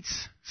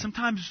saints,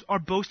 sometimes our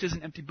boast is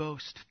an empty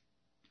boast.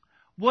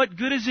 What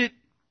good is it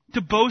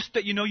to boast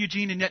that you know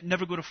Eugene and yet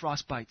never go to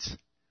frostbites?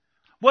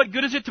 What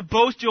good is it to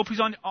boast Joe Pill's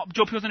on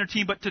their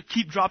team but to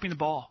keep dropping the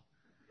ball?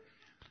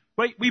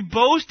 Right? We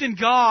boast in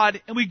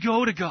God and we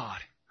go to God.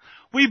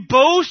 We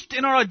boast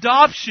in our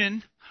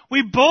adoption.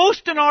 We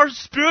boast in our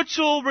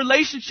spiritual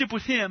relationship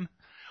with Him.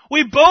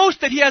 We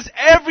boast that He has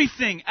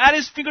everything at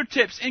His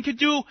fingertips and can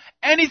do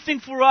anything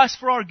for us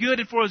for our good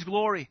and for His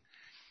glory.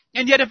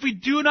 And yet if we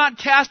do not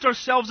cast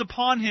ourselves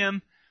upon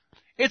Him,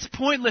 it's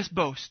pointless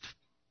boast.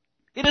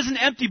 It is an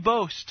empty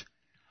boast.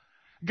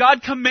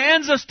 God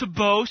commands us to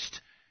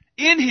boast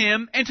in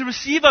Him and to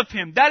receive of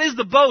Him. That is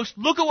the boast.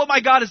 Look at what my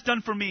God has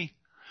done for me.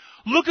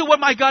 Look at what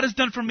my God has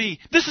done for me.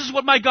 This is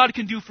what my God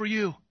can do for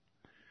you.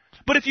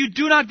 But if you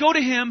do not go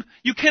to Him,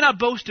 you cannot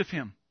boast of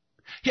Him.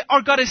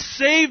 Our God has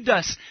saved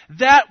us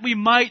that we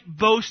might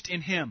boast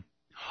in Him.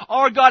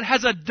 Our God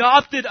has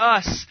adopted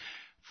us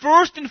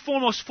first and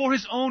foremost for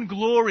His own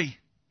glory,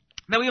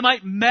 that we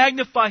might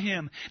magnify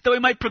Him, that we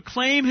might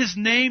proclaim His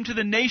name to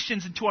the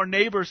nations and to our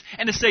neighbors,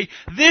 and to say,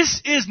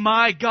 this is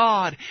my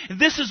God.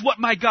 This is what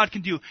my God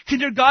can do. Can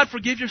your God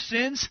forgive your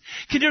sins?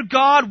 Can your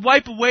God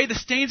wipe away the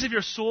stains of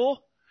your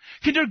soul?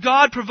 Can your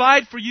God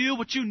provide for you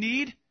what you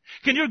need?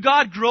 Can your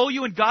God grow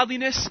you in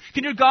godliness?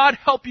 Can your God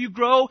help you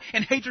grow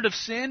in hatred of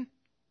sin?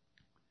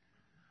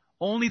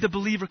 Only the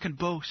believer can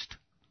boast.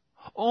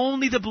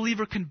 Only the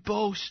believer can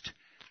boast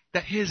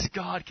that his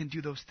God can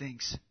do those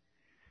things.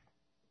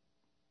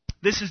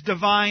 This is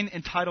divine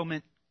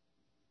entitlement,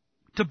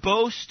 to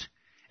boast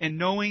in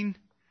knowing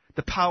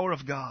the power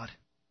of God.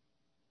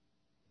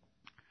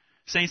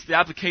 Saints, the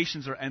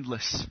applications are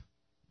endless.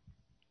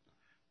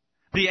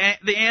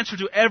 The answer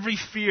to every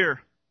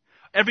fear,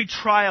 every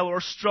trial or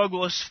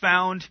struggle is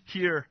found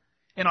here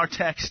in our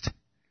text.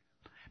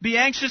 Be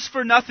anxious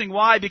for nothing.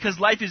 Why? Because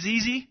life is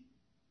easy?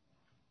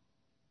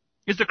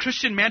 Is the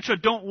Christian mantra,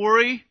 don't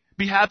worry,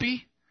 be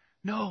happy?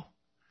 No.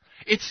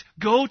 It's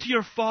go to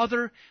your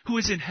Father who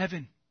is in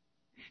heaven.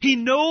 He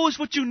knows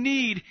what you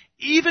need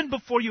even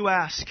before you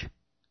ask.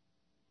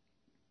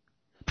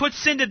 Put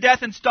sin to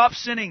death and stop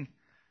sinning.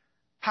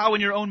 How,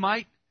 in your own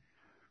might?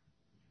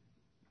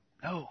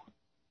 No.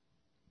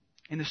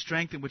 In the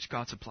strength in which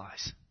God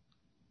supplies.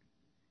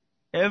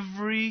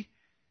 Every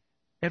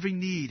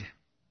need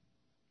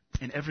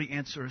and every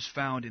answer is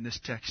found in this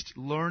text.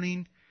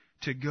 Learning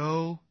to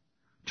go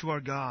to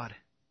our God.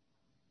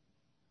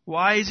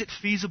 Why is it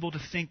feasible to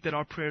think that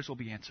our prayers will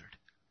be answered?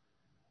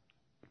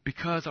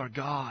 Because our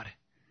God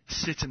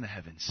sits in the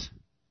heavens.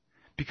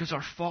 Because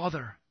our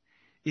Father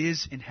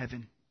is in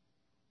heaven.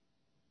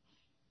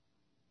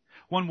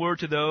 One word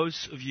to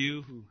those of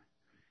you who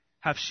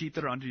have sheep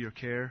that are under your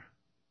care.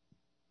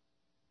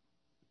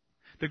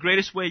 The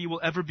greatest way you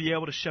will ever be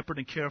able to shepherd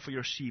and care for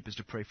your sheep is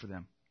to pray for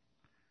them.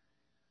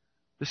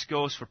 This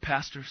goes for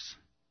pastors,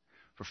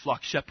 for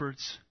flock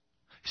shepherds,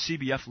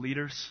 CBF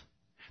leaders.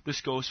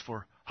 This goes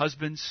for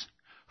husbands,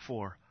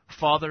 for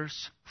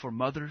fathers, for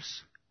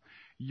mothers.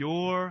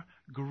 Your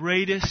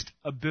greatest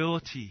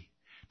ability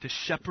to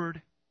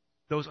shepherd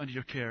those under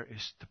your care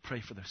is to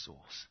pray for their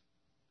souls.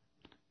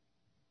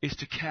 Is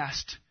to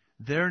cast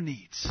their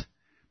needs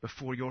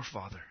before your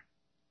Father.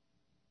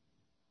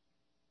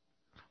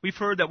 We've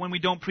heard that when we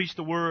don't preach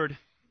the Word,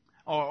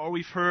 or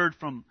we've heard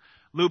from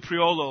Lou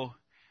Priolo,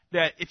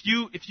 that if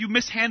you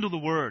mishandle the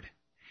Word,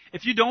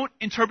 if you don't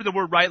interpret the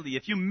Word rightly,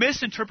 if you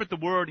misinterpret the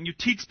Word and you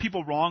teach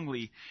people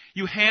wrongly,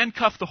 you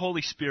handcuff the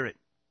Holy Spirit.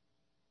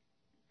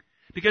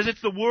 Because it's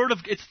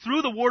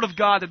through the Word of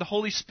God that the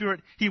Holy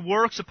Spirit, He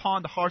works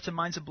upon the hearts and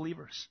minds of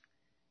believers.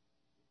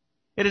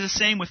 It is the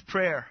same with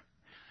prayer.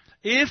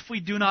 If we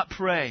do not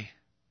pray,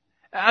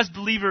 as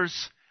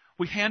believers,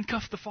 we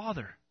handcuff the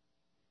Father.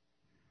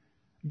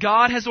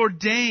 God has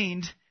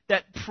ordained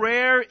that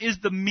prayer is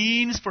the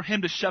means for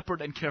Him to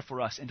shepherd and care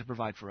for us and to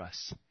provide for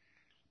us.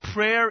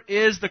 Prayer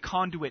is the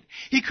conduit.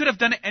 He could have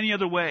done it any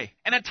other way.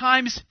 And at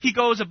times, He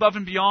goes above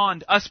and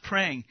beyond us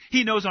praying.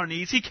 He knows our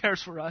needs. He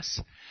cares for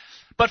us.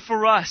 But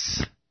for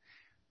us,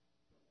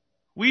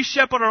 we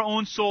shepherd our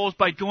own souls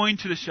by going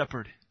to the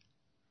shepherd,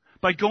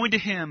 by going to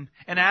Him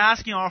and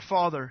asking our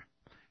Father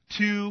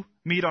to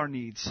meet our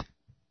needs.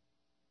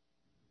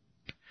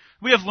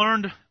 We have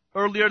learned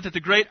earlier that the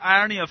great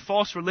irony of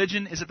false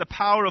religion is that the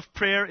power of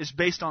prayer is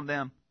based on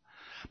them.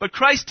 But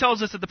Christ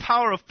tells us that the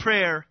power of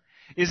prayer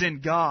is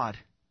in God.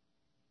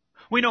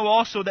 We know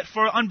also that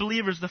for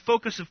unbelievers, the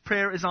focus of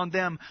prayer is on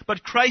them.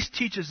 But Christ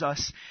teaches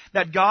us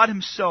that God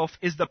Himself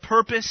is the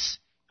purpose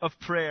of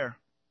prayer.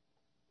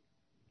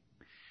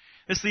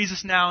 This leads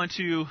us now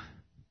into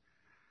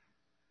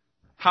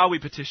how we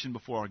petition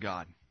before our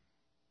God.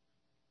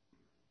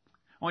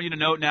 I want you to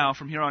note now,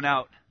 from here on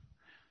out,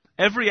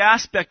 every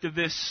aspect of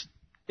this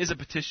is a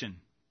petition.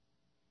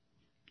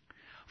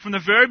 From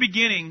the very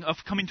beginning of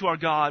coming to our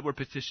God, we're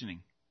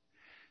petitioning.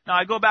 Now,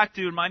 I go back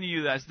to reminding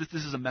you that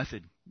this is a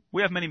method.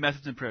 We have many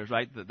methods in prayers,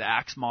 right? The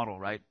ACTS model,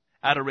 right?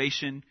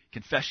 Adoration,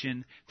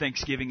 confession,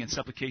 thanksgiving, and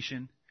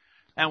supplication.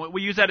 And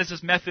we use that as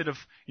this method of,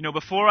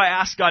 before I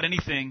ask God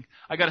anything,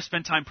 I got to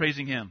spend time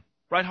praising Him.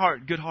 Right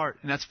heart, good heart,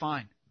 and that's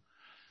fine.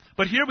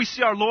 But here we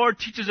see our Lord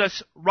teaches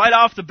us right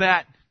off the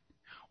bat.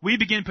 We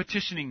begin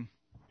petitioning.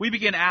 We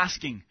begin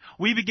asking.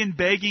 We begin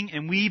begging,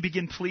 and we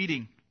begin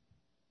pleading.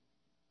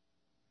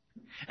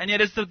 And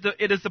yet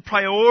it is the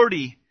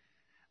priority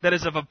that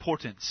is of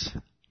importance.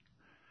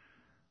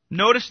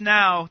 Notice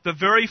now the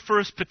very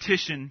first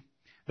petition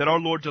that our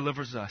Lord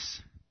delivers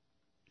us.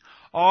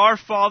 Our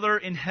Father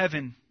in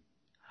heaven,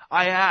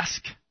 I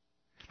ask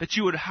that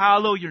you would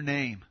hallow your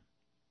name.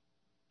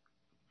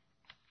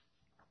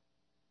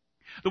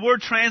 The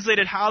word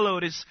translated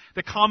hallowed is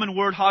the common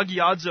word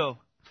hagiadzo.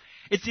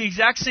 It's the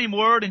exact same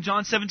word in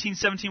John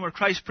 17:17 where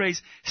Christ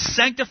prays,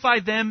 sanctify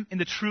them in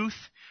the truth.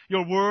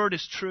 Your word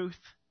is truth.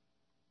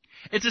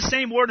 It's the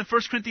same word in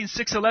 1 Corinthians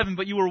 6:11,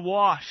 but you were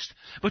washed,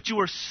 but you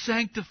were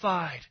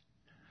sanctified.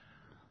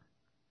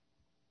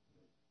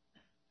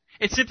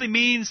 It simply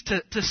means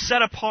to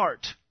set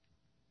apart.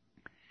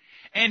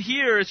 And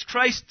here, as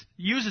Christ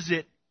uses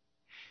it,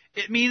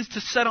 it means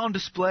to set on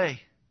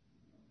display.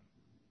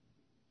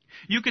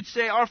 You could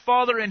say, our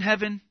Father in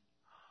heaven,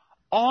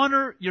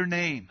 honor your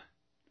name.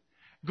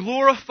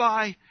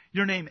 Glorify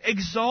your name.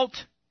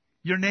 Exalt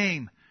your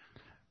name.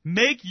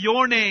 Make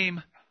your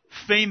name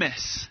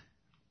famous.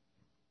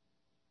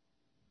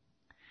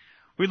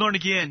 We learn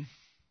again,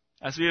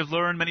 as we have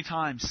learned many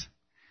times,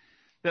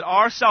 that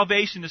our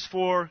salvation is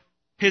for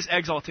His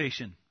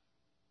exaltation.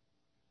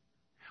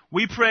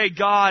 We pray,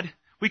 God,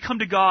 we come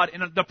to God,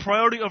 and the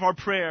priority of our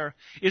prayer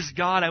is,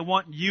 God, I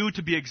want you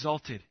to be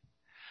exalted.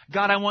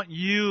 God, I want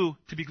you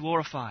to be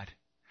glorified.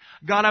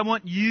 God, I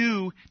want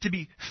you to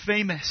be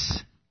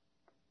famous.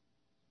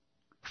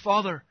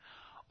 Father,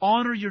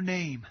 honor your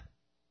name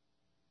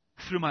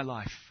through my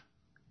life.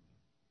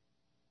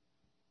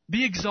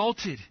 Be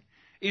exalted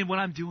in what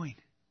I'm doing.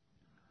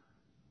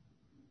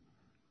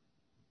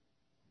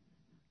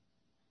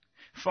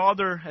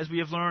 Father, as we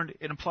have learned,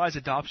 it implies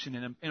adoption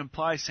and it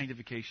implies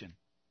sanctification.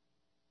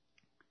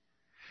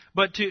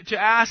 But to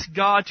ask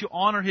God to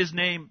honor His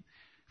name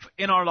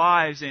in our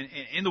lives and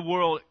in the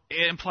world,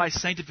 it implies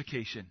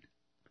sanctification.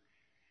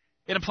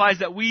 It implies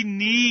that we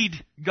need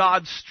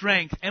God's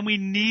strength and we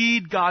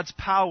need God's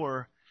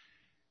power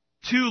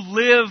to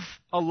live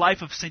a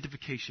life of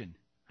sanctification.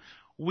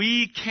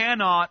 We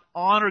cannot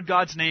honor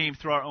God's name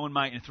through our own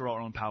might and through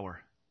our own power.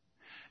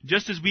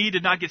 Just as we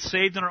did not get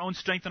saved in our own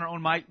strength and our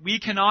own might, we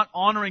cannot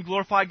honor and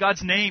glorify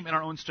God's name in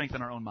our own strength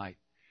and our own might.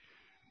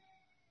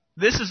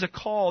 This is a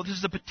call, this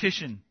is a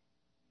petition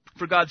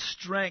for God's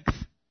strength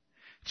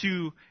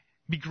to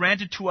be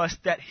granted to us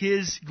that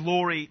His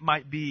glory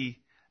might be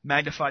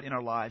magnified in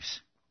our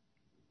lives.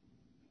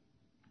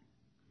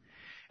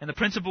 And the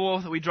principle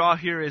that we draw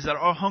here is that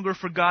our hunger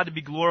for God to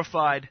be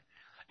glorified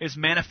is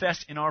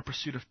manifest in our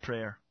pursuit of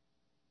prayer.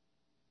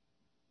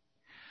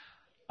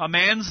 A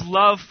man's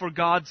love for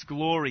God's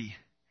glory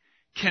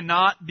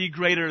cannot be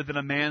greater than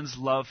a man's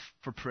love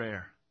for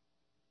prayer.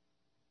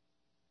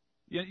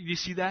 You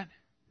see that?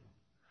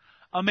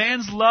 A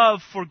man's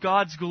love for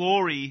God's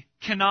glory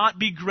cannot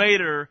be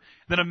greater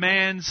than a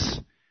man's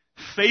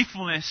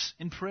faithfulness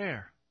in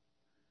prayer.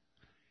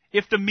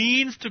 If the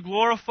means to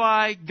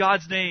glorify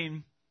God's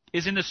name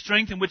is in the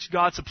strength in which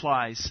God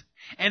supplies,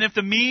 and if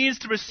the means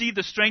to receive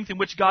the strength in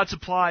which God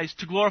supplies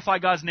to glorify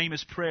God's name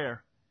is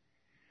prayer,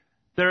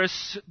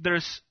 there's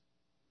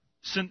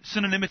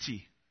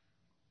synonymity.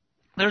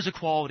 There's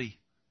equality.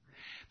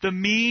 The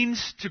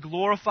means to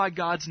glorify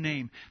God's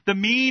name, the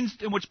means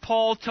in which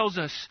Paul tells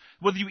us,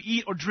 whether you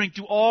eat or drink,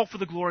 do all for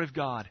the glory of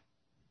God.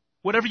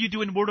 Whatever you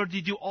do in word or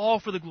deed, do all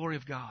for the glory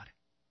of God.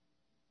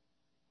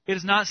 It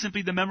is not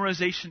simply the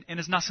memorization, and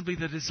it's not simply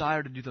the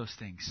desire to do those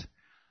things,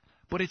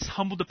 but it's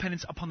humble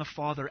dependence upon the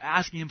Father,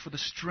 asking Him for the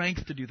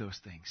strength to do those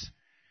things.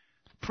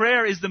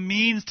 Prayer is the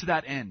means to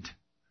that end.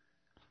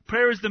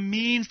 Prayer is the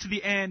means to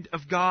the end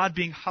of God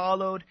being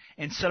hallowed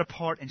and set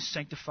apart and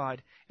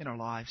sanctified in our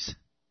lives.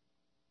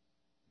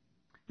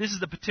 This is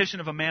the petition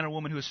of a man or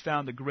woman who has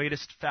found the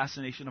greatest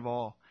fascination of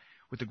all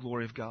with the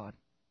glory of God.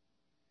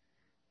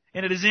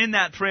 And it is in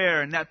that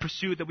prayer and that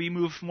pursuit that we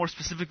move more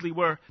specifically,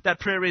 where that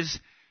prayer is,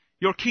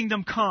 your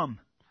kingdom come,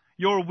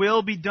 your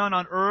will be done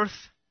on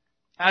earth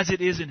as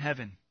it is in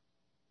heaven.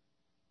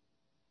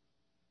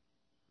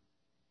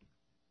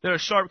 There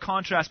is sharp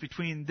contrast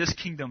between this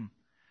kingdom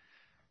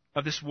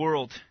of this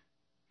world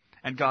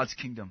and God's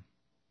kingdom.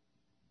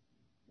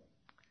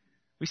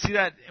 We see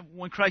that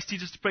when Christ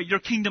teaches us to pray, your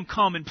kingdom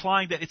come,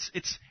 implying that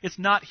it's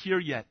not here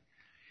yet.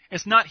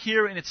 It's not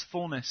here in its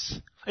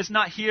fullness. It's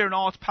not here in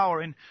all its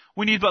power. And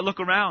we need but look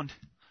around.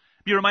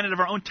 Be reminded of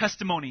our own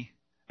testimony.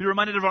 Be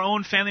reminded of our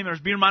own family members.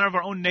 Be reminded of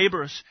our own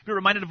neighbors. Be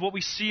reminded of what we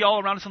see all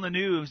around us on the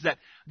news, that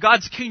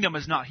God's kingdom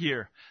is not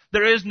here.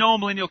 There is no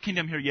millennial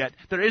kingdom here yet.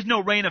 There is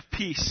no reign of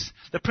peace.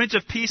 The Prince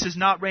of Peace is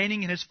not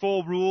reigning in His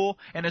full rule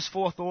and His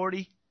full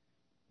authority.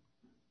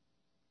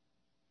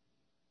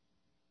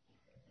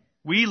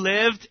 We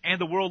lived and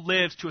the world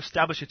lives to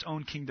establish its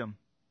own kingdom.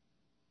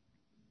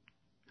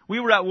 We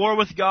were at war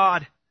with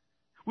God.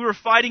 We were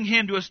fighting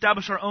Him to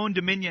establish our own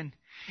dominion.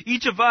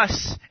 Each of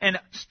us, and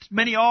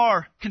many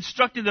are,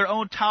 constructing their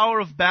own Tower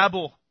of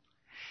Babel.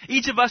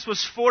 Each of us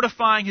was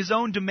fortifying his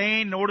own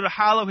domain in order to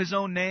hallow his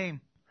own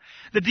name.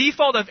 The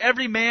default of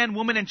every man,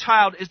 woman, and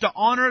child is to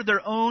honor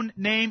their own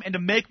name and to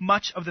make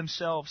much of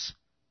themselves.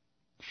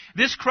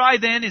 This cry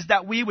then is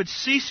that we would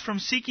cease from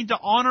seeking to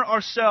honor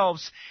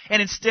ourselves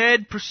and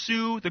instead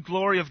pursue the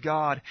glory of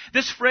God.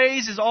 This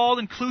phrase is all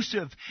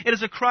inclusive. It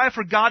is a cry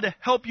for God to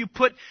help you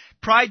put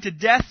pride to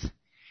death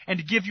and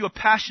to give you a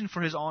passion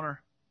for His honor.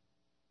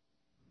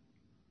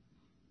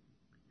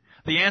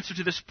 The answer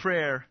to this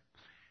prayer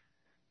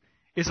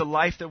is a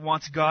life that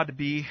wants God to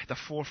be the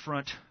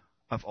forefront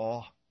of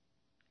all.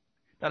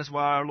 That is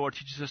why our Lord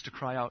teaches us to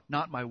cry out,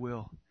 not my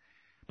will,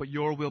 but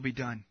your will be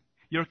done.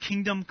 Your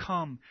kingdom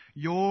come.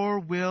 Your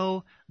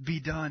will be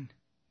done.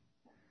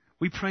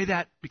 We pray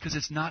that because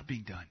it's not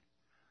being done.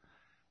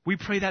 We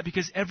pray that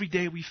because every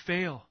day we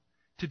fail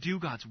to do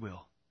God's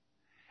will.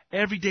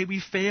 Every day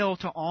we fail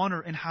to honor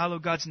and hallow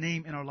God's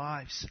name in our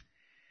lives.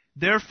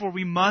 Therefore,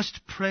 we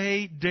must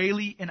pray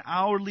daily and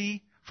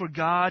hourly for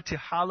God to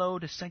hallow,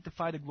 to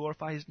sanctify, to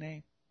glorify His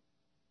name.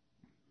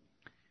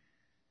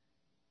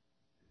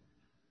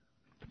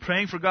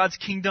 Praying for God's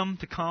kingdom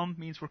to come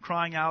means we're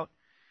crying out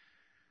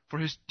for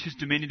His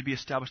dominion to be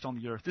established on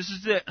the earth. This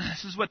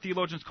is what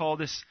theologians call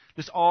this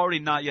already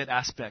not yet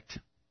aspect.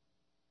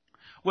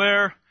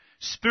 Where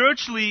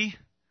spiritually,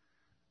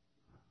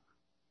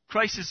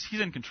 Christ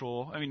He's in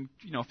control. I mean,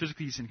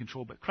 physically He's in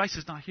control, but Christ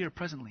is not here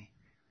presently.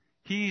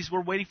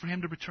 We're waiting for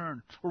Him to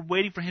return. We're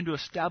waiting for Him to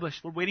establish.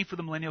 We're waiting for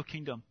the millennial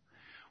kingdom,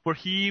 where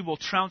He will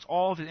trounce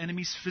all of His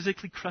enemies,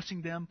 physically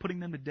crushing them,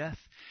 putting them to death,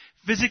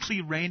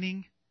 physically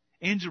reigning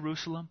in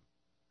Jerusalem.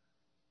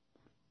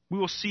 We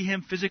will see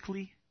Him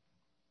physically.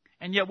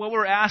 And yet what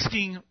we're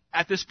asking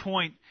at this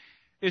point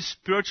is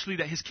spiritually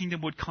that His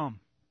kingdom would come,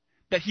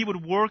 that He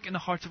would work in the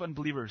hearts of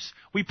unbelievers.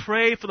 We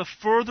pray for the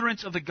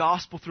furtherance of the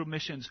gospel through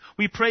missions.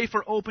 We pray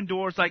for open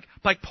doors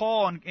like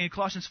Paul in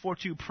Colossians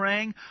 4:2,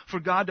 praying for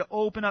God to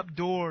open up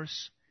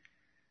doors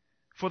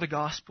for the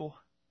gospel.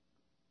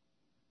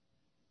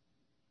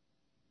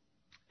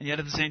 And yet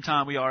at the same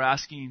time, we are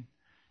asking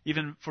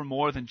even for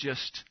more than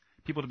just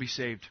people to be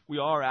saved. We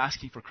are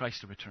asking for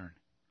Christ to return.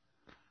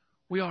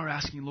 We are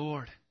asking,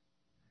 Lord.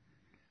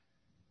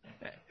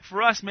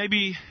 For us,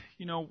 maybe,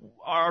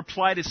 our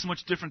plight is so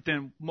much different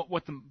than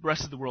what the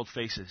rest of the world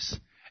faces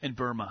in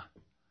Burma.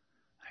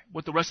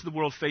 What the rest of the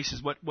world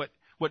faces, what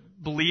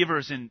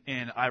believers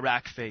in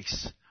Iraq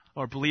face,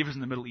 or believers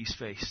in the Middle East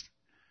face.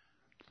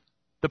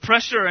 The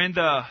pressure and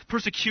the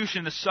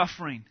persecution, the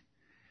suffering,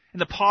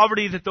 and the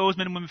poverty that those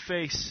men and women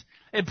face,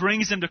 it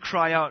brings them to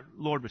cry out,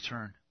 Lord,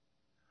 return.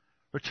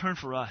 Return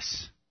for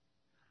us.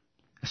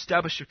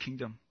 Establish your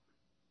kingdom.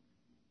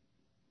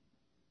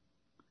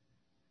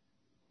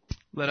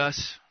 Let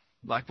us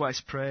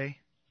likewise pray.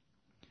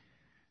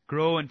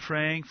 Grow in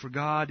praying for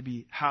God to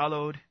be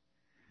hallowed.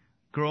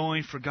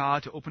 Growing for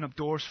God to open up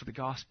doors for the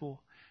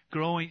gospel.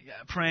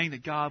 Praying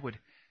that God would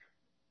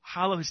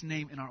hallow His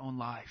name in our own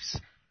lives.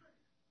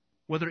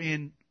 Whether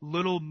in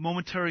little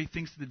momentary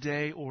things of the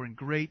day or in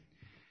great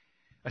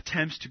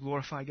attempts to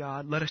glorify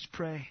God, let us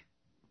pray.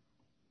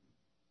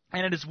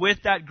 And it is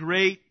with that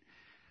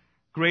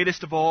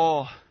greatest of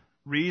all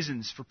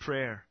reasons for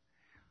prayer,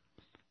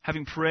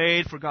 having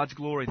prayed for God's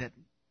glory,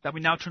 that we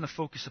now turn the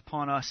focus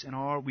upon us and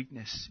our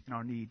weakness and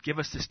our need. Give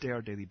us this day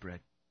our daily bread.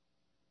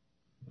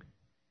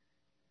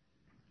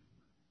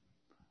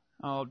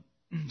 I'll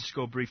just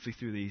go briefly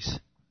through these.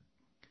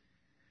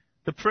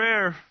 The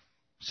prayer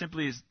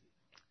simply is,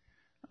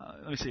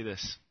 let me say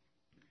this.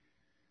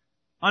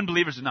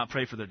 Unbelievers do not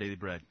pray for their daily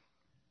bread.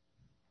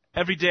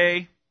 Every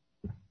day,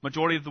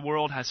 majority of the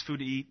world has food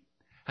to eat,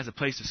 has a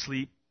place to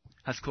sleep,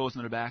 has clothes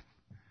on their back.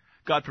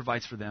 God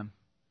provides for them.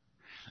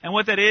 And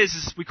what that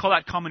is we call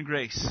that common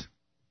grace.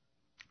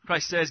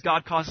 Christ says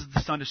God causes the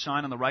sun to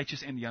shine on the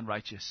righteous and the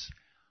unrighteous.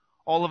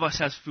 All of us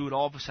has food.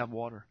 All of us have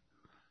water.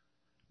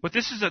 But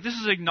this is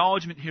an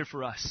acknowledgement here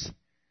for us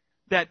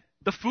that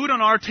the food on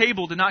our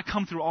table did not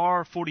come through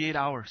our 48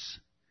 hours,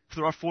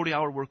 through our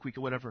 40-hour work week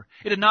or whatever.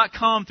 It did not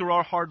come through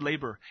our hard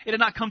labor. It did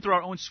not come through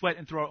our own sweat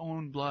and through our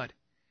own blood.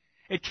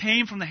 It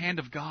came from the hand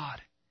of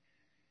God.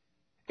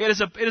 It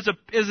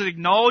is an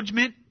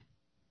acknowledgement,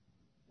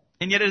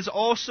 and yet it is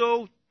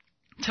also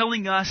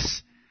telling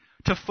us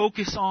to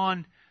focus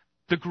on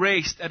the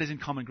grace that is in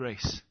common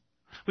grace.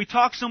 We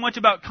talk so much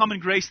about common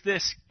grace,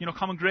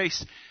 common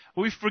grace,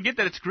 but we forget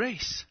that it's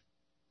grace.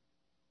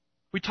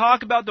 We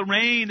talk about the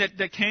rain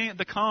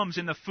that comes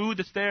and the food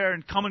that's there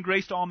and common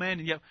grace to all men,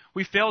 and yet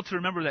we fail to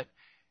remember that,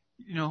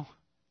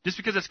 just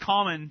because it's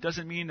common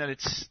doesn't mean that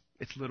it's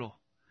little.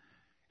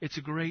 It's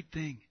a great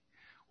thing.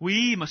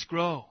 We must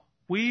grow.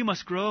 We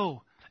must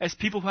grow as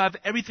people who have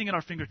everything at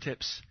our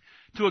fingertips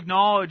to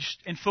acknowledge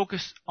and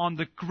focus on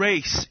the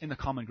grace in the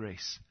common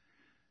grace.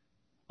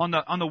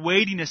 On the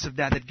weightiness of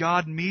that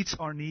God meets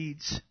our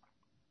needs,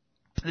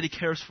 that He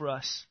cares for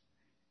us.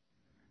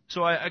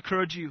 So I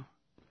encourage you,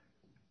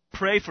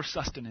 pray for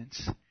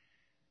sustenance.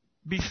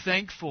 Be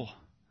thankful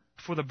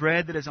for the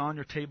bread that is on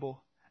your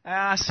table.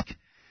 Ask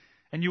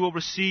and you will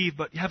receive,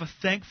 but have a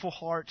thankful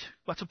heart.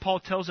 That's what Paul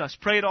tells us.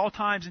 Pray at all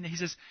times, and he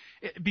says,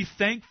 be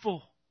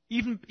thankful.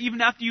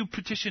 Even after you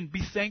petition,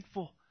 be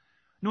thankful,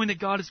 knowing that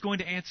God is going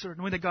to answer,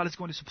 knowing that God is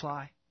going to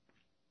supply.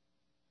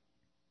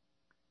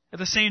 At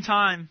the same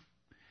time,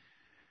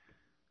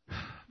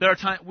 there are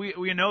times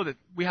we know that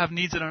we have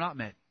needs that are not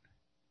met.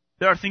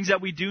 There are things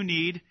that we do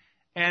need,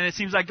 and it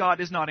seems like God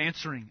is not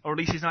answering, or at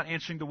least He's not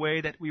answering the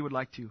way that we would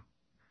like to.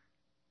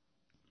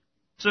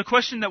 So the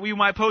question that we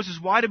might pose is,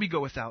 why do we go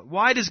without?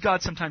 Why does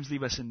God sometimes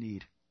leave us in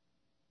need?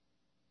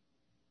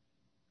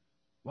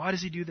 Why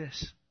does He do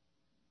this?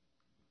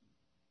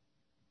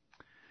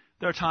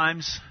 There are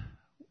times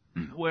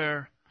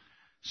where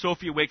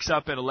Sophie wakes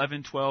up at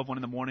 11, 12, 1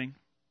 in the morning,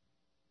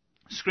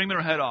 screaming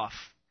her head off.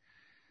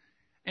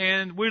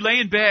 And we lay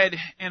in bed,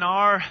 and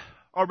our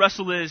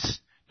wrestle is,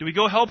 do we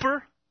go help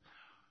her?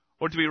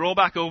 Or do we roll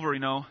back over,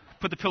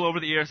 put the pillow over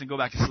the ears and go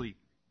back to sleep?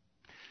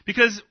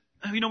 Because,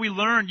 we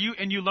learn,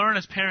 you learn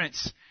as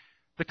parents,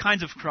 the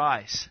kinds of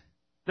cries.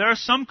 There are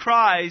some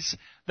cries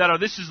that are,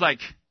 this is like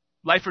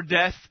life or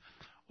death,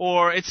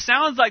 or it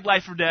sounds like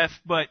life or death,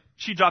 but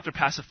she dropped her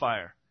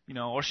pacifier,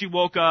 or she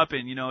woke up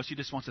and, she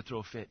just wants to throw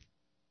a fit.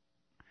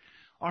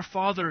 Our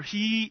Father,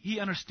 He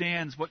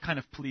understands what kind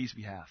of pleas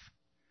we have.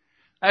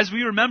 As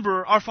we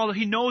remember, our Father,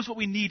 He knows what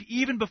we need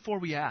even before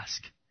we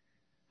ask.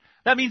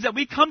 That means that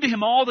we come to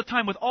Him all the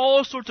time with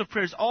all sorts of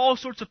prayers, all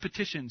sorts of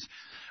petitions.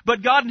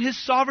 But God, in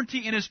His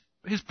sovereignty and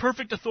His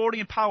perfect authority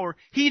and power,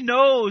 He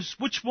knows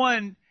which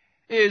one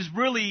is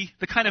really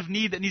the kind of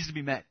need that needs to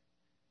be met.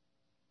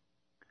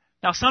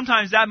 Now,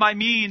 sometimes that might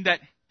mean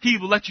that He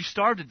will let you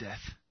starve to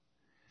death.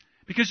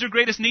 Because your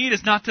greatest need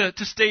is not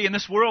to stay in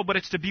this world, but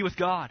it's to be with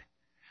God.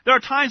 There are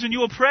times when you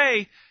will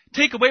pray,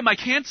 take away my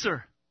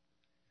cancer.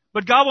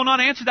 But God will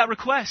not answer that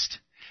request.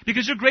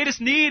 Because your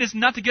greatest need is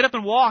not to get up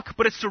and walk,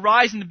 but it's to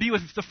rise and to be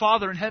with the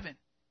Father in heaven.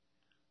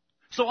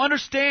 So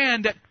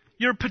understand that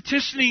you're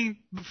petitioning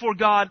before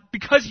God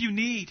because you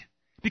need,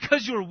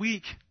 because you're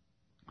weak.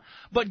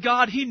 But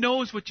God, He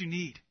knows what you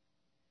need.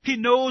 He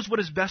knows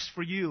what is best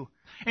for you.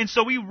 And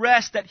so we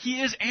rest that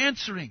He is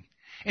answering.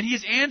 And He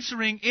is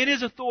answering in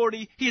His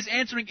authority. He is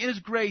answering in His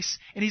grace.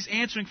 And He's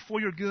answering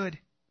for your good.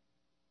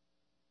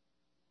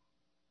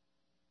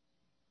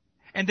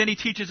 And then He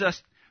teaches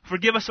us,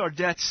 forgive us our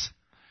debts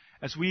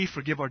as we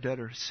forgive our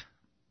debtors.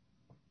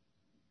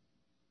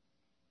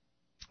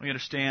 We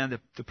understand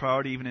the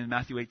priority even in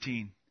Matthew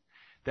 18.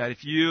 That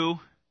if you,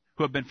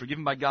 who have been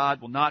forgiven by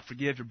God, will not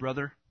forgive your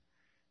brother,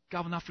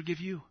 God will not forgive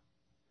you.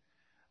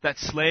 That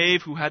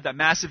slave who had that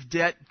massive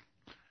debt,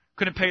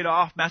 couldn't pay it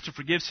off, master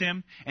forgives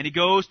him, and he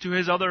goes to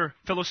his other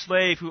fellow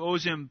slave who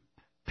owes him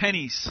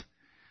pennies.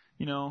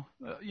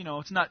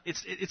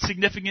 It's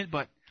significant,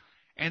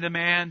 and the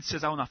man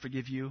says, I will not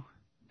forgive you.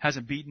 Has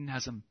him beaten,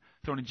 has him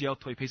thrown in jail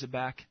till he pays it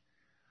back.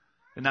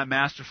 And that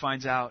master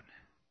finds out,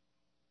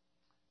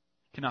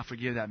 cannot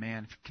forgive that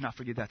man, cannot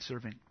forgive that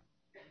servant.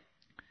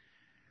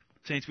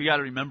 Saints, we got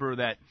to remember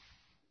that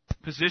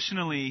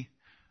positionally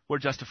we're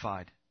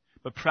justified,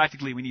 but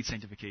practically we need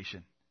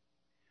sanctification.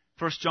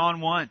 1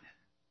 John 1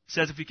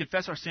 says, if we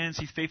confess our sins,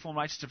 He's faithful and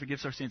righteous to forgive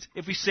us our sins.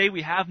 If we say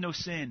we have no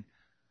sin,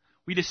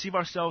 we deceive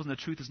ourselves and the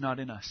truth is not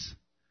in us.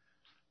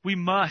 We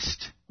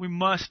must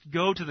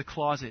go to the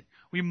closet.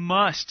 We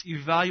must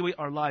evaluate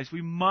our lives.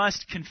 We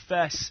must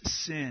confess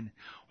sin.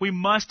 We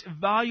must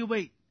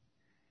evaluate,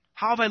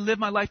 how have I lived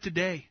my life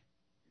today?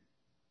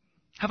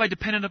 Have I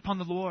depended upon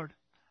the Lord?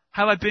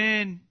 Have I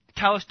been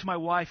callous to my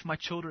wife, my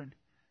children?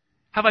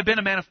 Have I been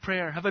a man of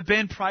prayer? Have I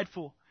been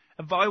prideful?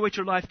 Evaluate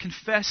your life.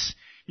 Confess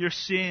your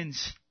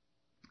sins.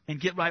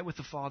 And get right with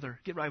the Father.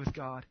 Get right with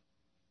God.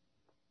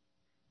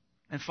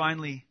 And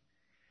finally,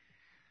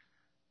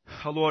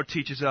 our Lord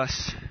teaches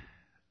us,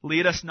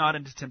 lead us not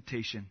into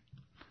temptation,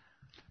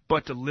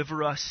 but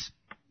deliver us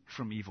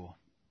from evil.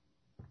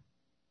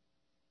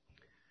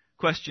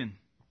 Question.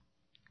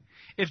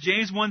 If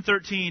James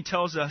 1:13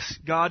 tells us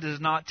God does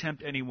not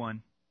tempt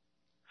anyone,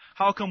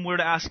 how come we're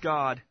to ask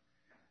God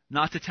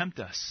not to tempt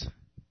us?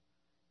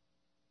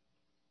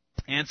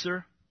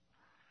 Answer.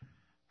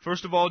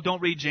 First of all,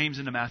 don't read James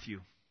into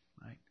Matthew.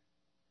 Right?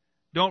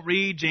 Don't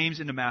read James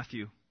into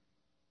Matthew.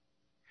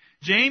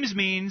 James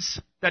means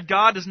that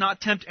God does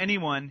not tempt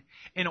anyone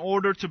in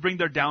order to bring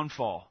their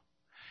downfall.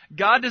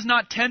 God does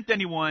not tempt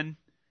anyone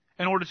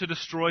in order to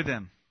destroy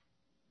them.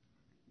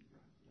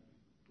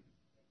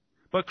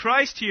 But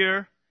Christ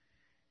here,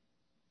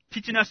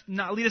 teaching us,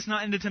 lead us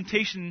not into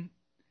temptation,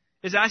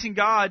 is asking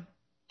God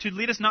to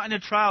lead us not into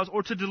trials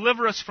or to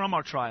deliver us from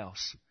our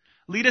trials.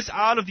 Lead us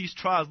out of these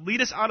trials. Lead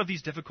us out of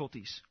these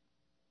difficulties.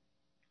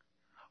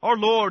 Our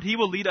Lord, He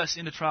will lead us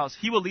into trials.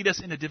 He will lead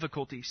us into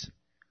difficulties.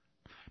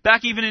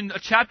 Back even in a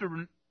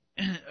chapter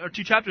or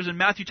 2 chapters in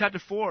Matthew chapter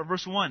 4,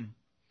 verse 1,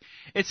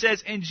 it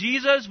says, and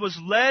Jesus was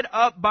led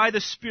up by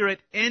the Spirit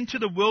into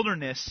the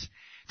wilderness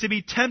to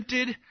be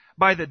tempted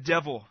by the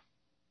devil.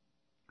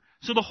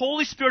 So the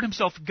Holy Spirit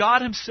Himself,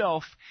 God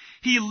Himself,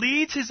 He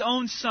leads His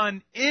own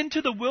Son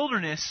into the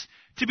wilderness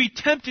to be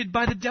tempted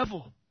by the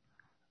devil.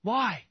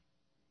 Why?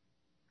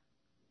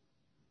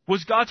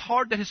 Was God's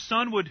heart that His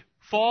Son would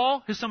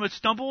fall, His Son would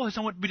stumble, His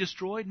Son would be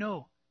destroyed?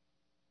 No.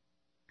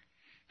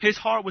 His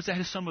heart was that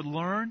His Son would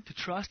learn to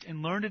trust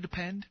and learn to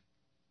depend.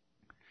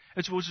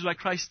 Which is why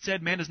Christ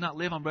said, man does not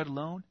live on bread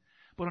alone,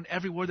 but on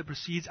every word that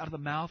proceeds out of the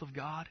mouth of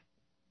God.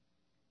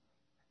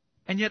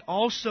 And yet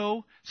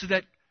also so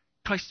that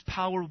Christ's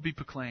power would be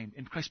proclaimed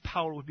and Christ's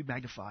power would be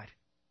magnified.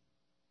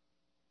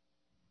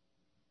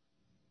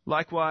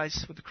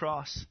 Likewise with the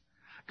cross.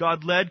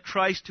 God led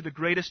Christ to the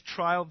greatest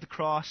trial of the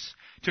cross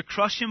to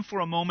crush Him for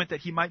a moment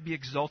that He might be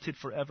exalted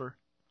forever.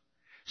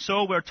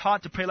 So we're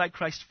taught to pray like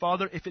Christ,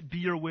 Father, if it be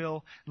your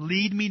will,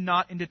 lead me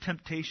not into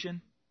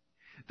temptation.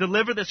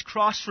 Deliver this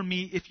cross from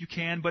me if you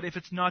can, but if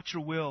it's not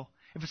your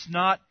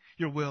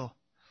will,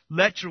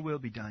 let your will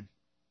be done.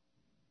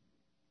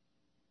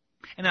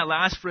 And that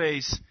last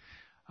phrase,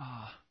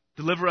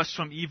 deliver us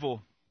from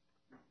evil,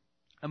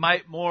 it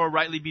might more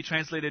rightly be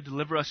translated,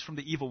 deliver us from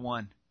the evil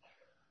one.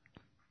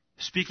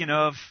 Speaking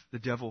of the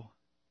devil.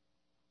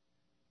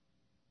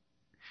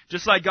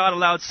 Just like God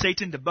allowed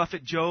Satan to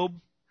buffet Job,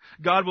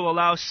 God will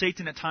allow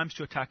Satan at times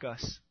to attack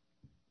us.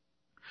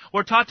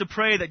 We're taught to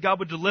pray that God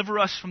would deliver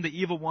us from the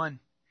evil one.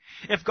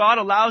 If God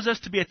allows us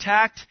to be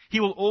attacked, He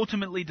will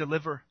ultimately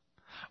deliver.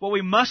 What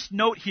we must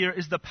note here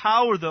is the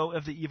power, though,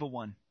 of the evil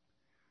one.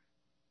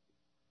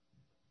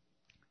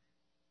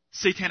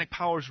 Satanic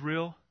power is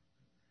real.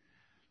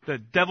 The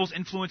devil's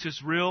influence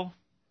is real.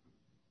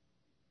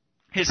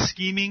 His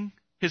scheming,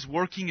 his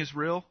working is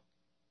real.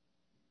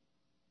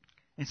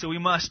 And so we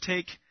must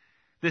take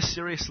this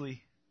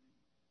seriously.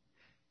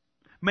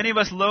 Many of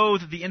us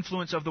loathe the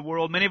influence of the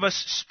world. Many of us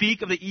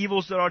speak of the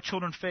evils that our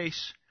children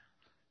face.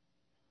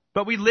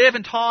 But we live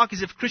and talk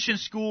as if Christian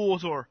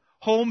schools or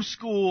home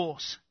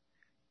schools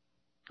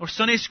or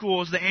Sunday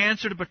schools are the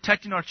answer to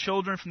protecting our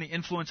children from the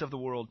influence of the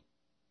world.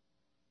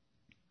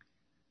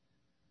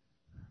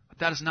 But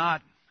that is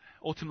not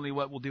ultimately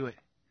what will do it.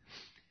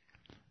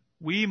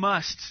 We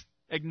must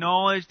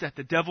acknowledge that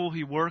the devil,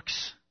 he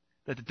works,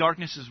 that the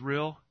darkness is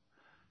real.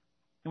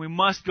 And we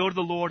must go to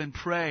the Lord and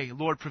pray,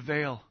 Lord,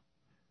 prevail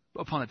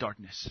upon the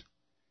darkness.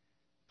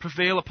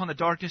 Prevail upon the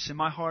darkness in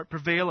my heart.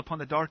 Prevail upon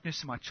the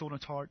darkness in my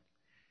children's heart.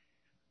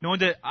 Knowing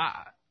that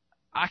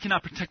I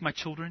cannot protect my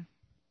children.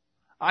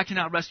 I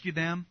cannot rescue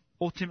them,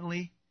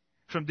 ultimately,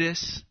 from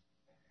this.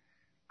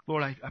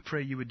 Lord, I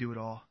pray you would do it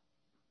all.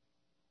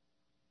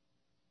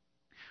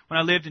 When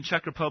I lived in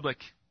Czech Republic,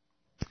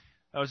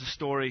 there was a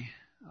story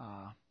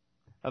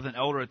of an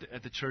elder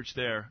at the church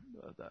there,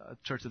 the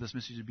church that this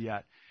message would be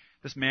at.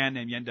 This man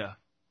named Yenda,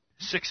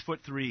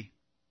 6'3",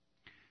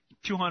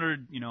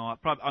 200,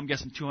 I'm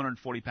guessing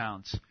 240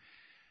 pounds.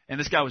 And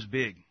this guy was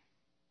big.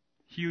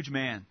 Huge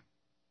man.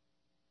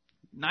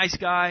 Nice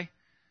guy,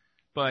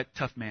 but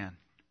tough man.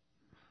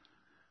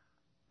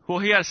 Well,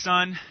 he had a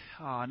son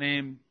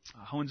named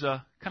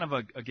Honza, kind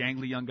of a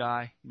gangly young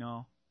guy,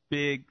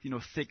 big,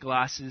 thick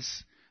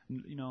glasses,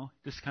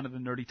 just kind of a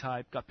nerdy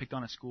type, got picked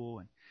on at school.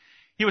 And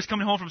he was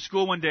coming home from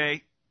school one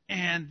day,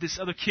 and this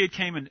other kid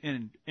came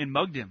and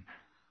mugged him,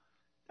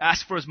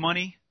 asked for his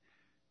money,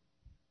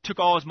 took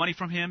all his money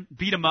from him,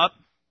 beat him up.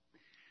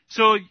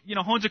 So,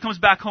 Honza comes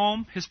back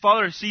home. His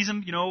father sees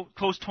him,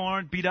 clothes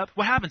torn, beat up.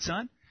 What happened,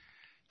 son?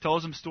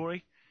 Tells him the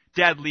story.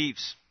 Dad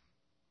leaves.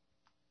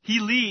 He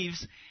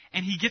leaves,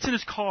 and he gets in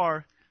his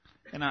car,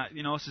 and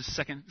it's his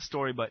second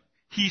story, but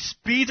he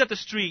speeds up the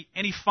street,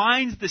 and he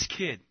finds this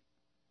kid.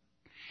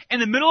 In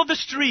the middle of the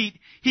street,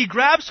 he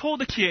grabs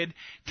hold of the kid,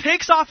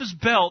 takes off his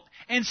belt,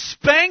 and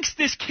spanks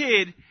this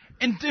kid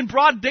in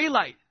broad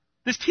daylight.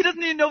 He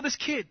doesn't even know this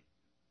kid.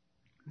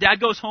 Dad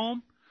goes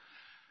home.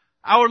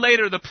 Hour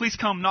later, the police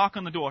come knock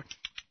on the door.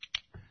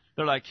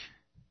 They're like,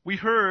 we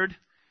heard,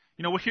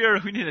 we're here.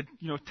 We need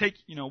to, take,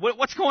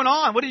 what's going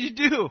on? What did you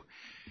do?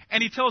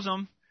 And he tells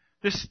them,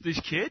 this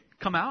kid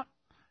come out,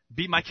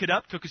 beat my kid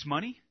up, took his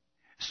money.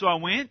 So I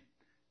went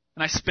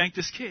and I spanked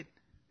this kid.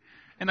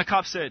 And the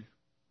cop said,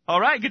 all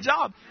right, good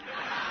job.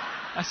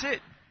 That's it.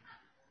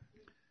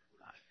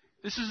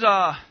 This is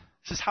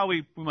how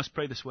we must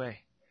pray this way.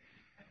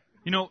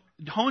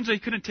 Honza, he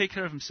couldn't take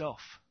care of himself.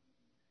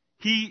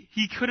 He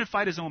couldn't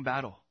fight his own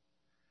battle.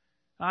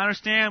 I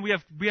understand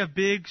we have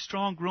big,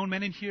 strong, grown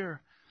men in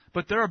here,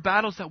 but there are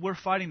battles that we're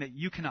fighting that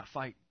you cannot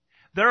fight.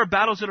 There are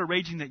battles that are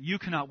raging that you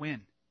cannot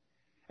win.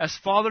 As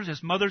fathers,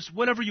 as mothers,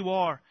 whatever you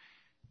are,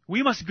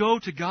 we must go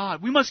to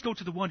God. We must go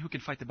to the one who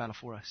can fight the battle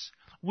for us.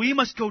 We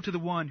must go to the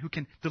one who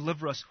can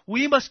deliver us.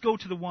 We must go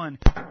to the one.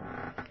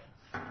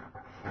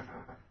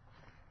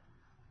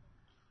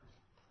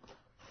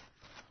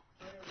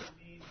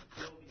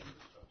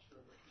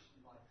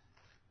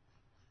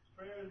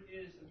 Prayer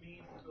is the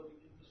means to build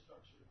the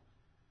infrastructure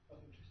of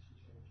the Christian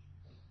church.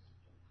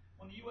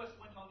 When the U.S.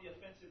 went on the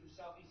offensive in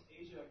Southeast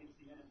Asia against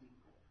the enemy,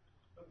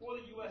 before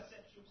the U.S.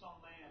 sent troops on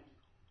land,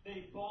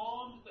 they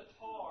bombed the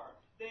tar.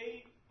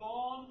 They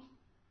bombed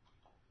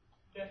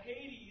the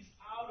Hades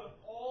out of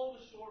all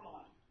the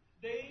shoreline.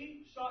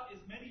 They shot as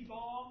many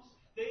bombs.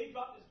 They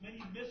dropped as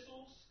many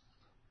missiles.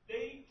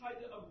 They tried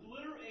to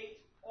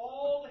obliterate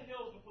all the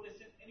hills before they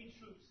sent any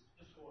troops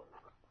to shore.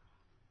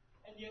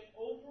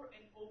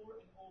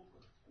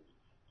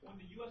 when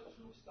the U.S.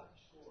 troops got to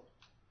shore,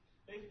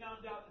 they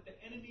found out that the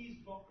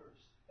enemy's bunkers,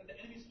 that the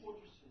enemy's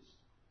fortresses,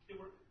 they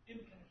were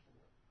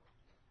impenetrable.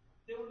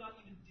 They were not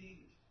even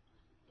dinged.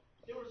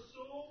 They were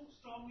so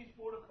strongly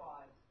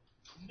fortified,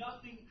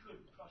 nothing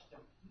could crush them.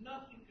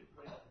 Nothing could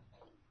break them.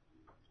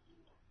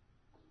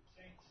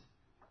 Saints,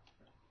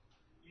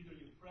 either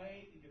you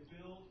pray and you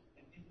build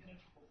an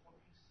impenetrable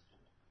fortress,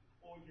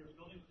 or you're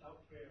building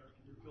without prayer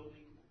and you're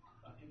building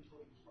an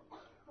imploding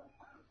fortress.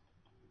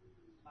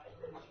 I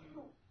urge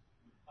you,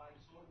 I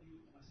exhort you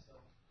and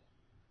myself,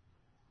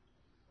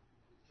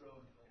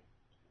 grow and pray.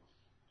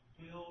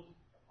 Build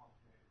upon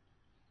prayer.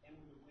 And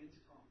when the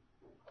winds come,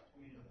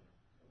 when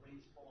the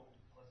rains fall, and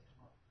the floods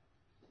come up,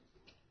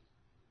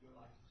 your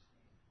life will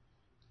stand.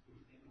 Your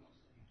family will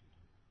stand.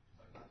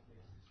 By God's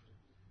grace and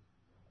strength.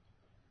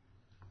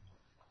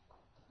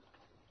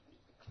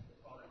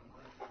 Father, we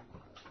thank you for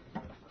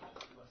your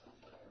precious to us in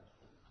prayer.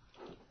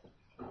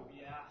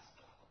 We ask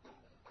that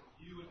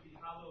you would be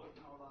hallowed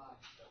in our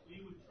lives, that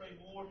we would pray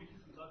more because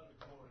we love your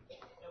glory,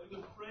 that we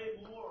would pray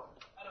more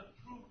out of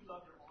proof we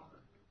love your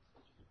honor,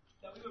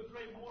 that we would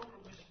pray more for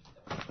missions,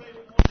 that we would pray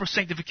more for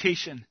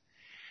sanctification,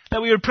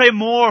 that we would pray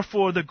more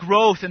for the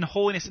growth and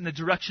holiness in the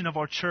direction of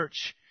our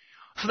church,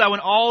 so that when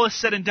all is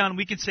said and done,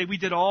 we can say we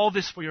did all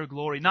this for your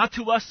glory. Not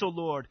to us, O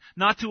Lord,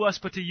 not to us,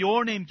 but to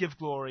your name give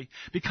glory,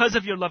 because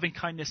of your loving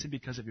kindness and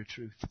because of your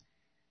truth.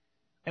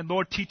 And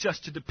Lord, teach us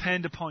to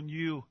depend upon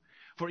you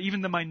for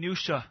even the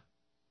minutia.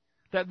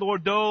 That,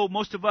 Lord, though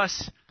most of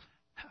us,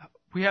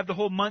 we have the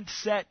whole month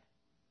set,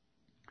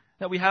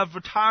 that we have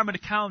retirement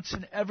accounts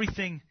and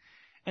everything,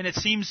 and it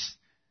seems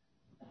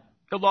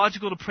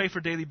illogical to pray for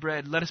daily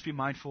bread, let us be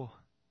mindful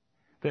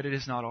that it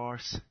is not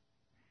ours,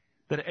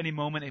 that at any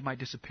moment it might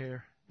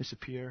disappear.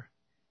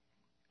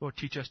 Lord,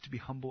 teach us to be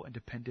humble and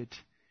dependent.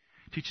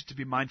 Teach us to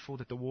be mindful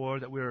that the war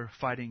that we are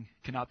fighting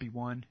cannot be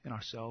won in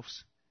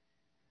ourselves,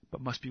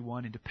 but must be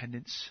won in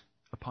dependence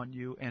upon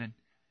you, and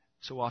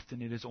so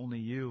often it is only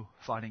you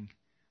fighting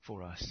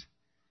for us.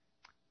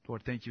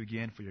 Lord, thank you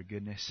again for your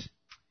goodness.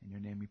 In your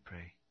name we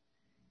pray.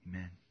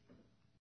 Amen.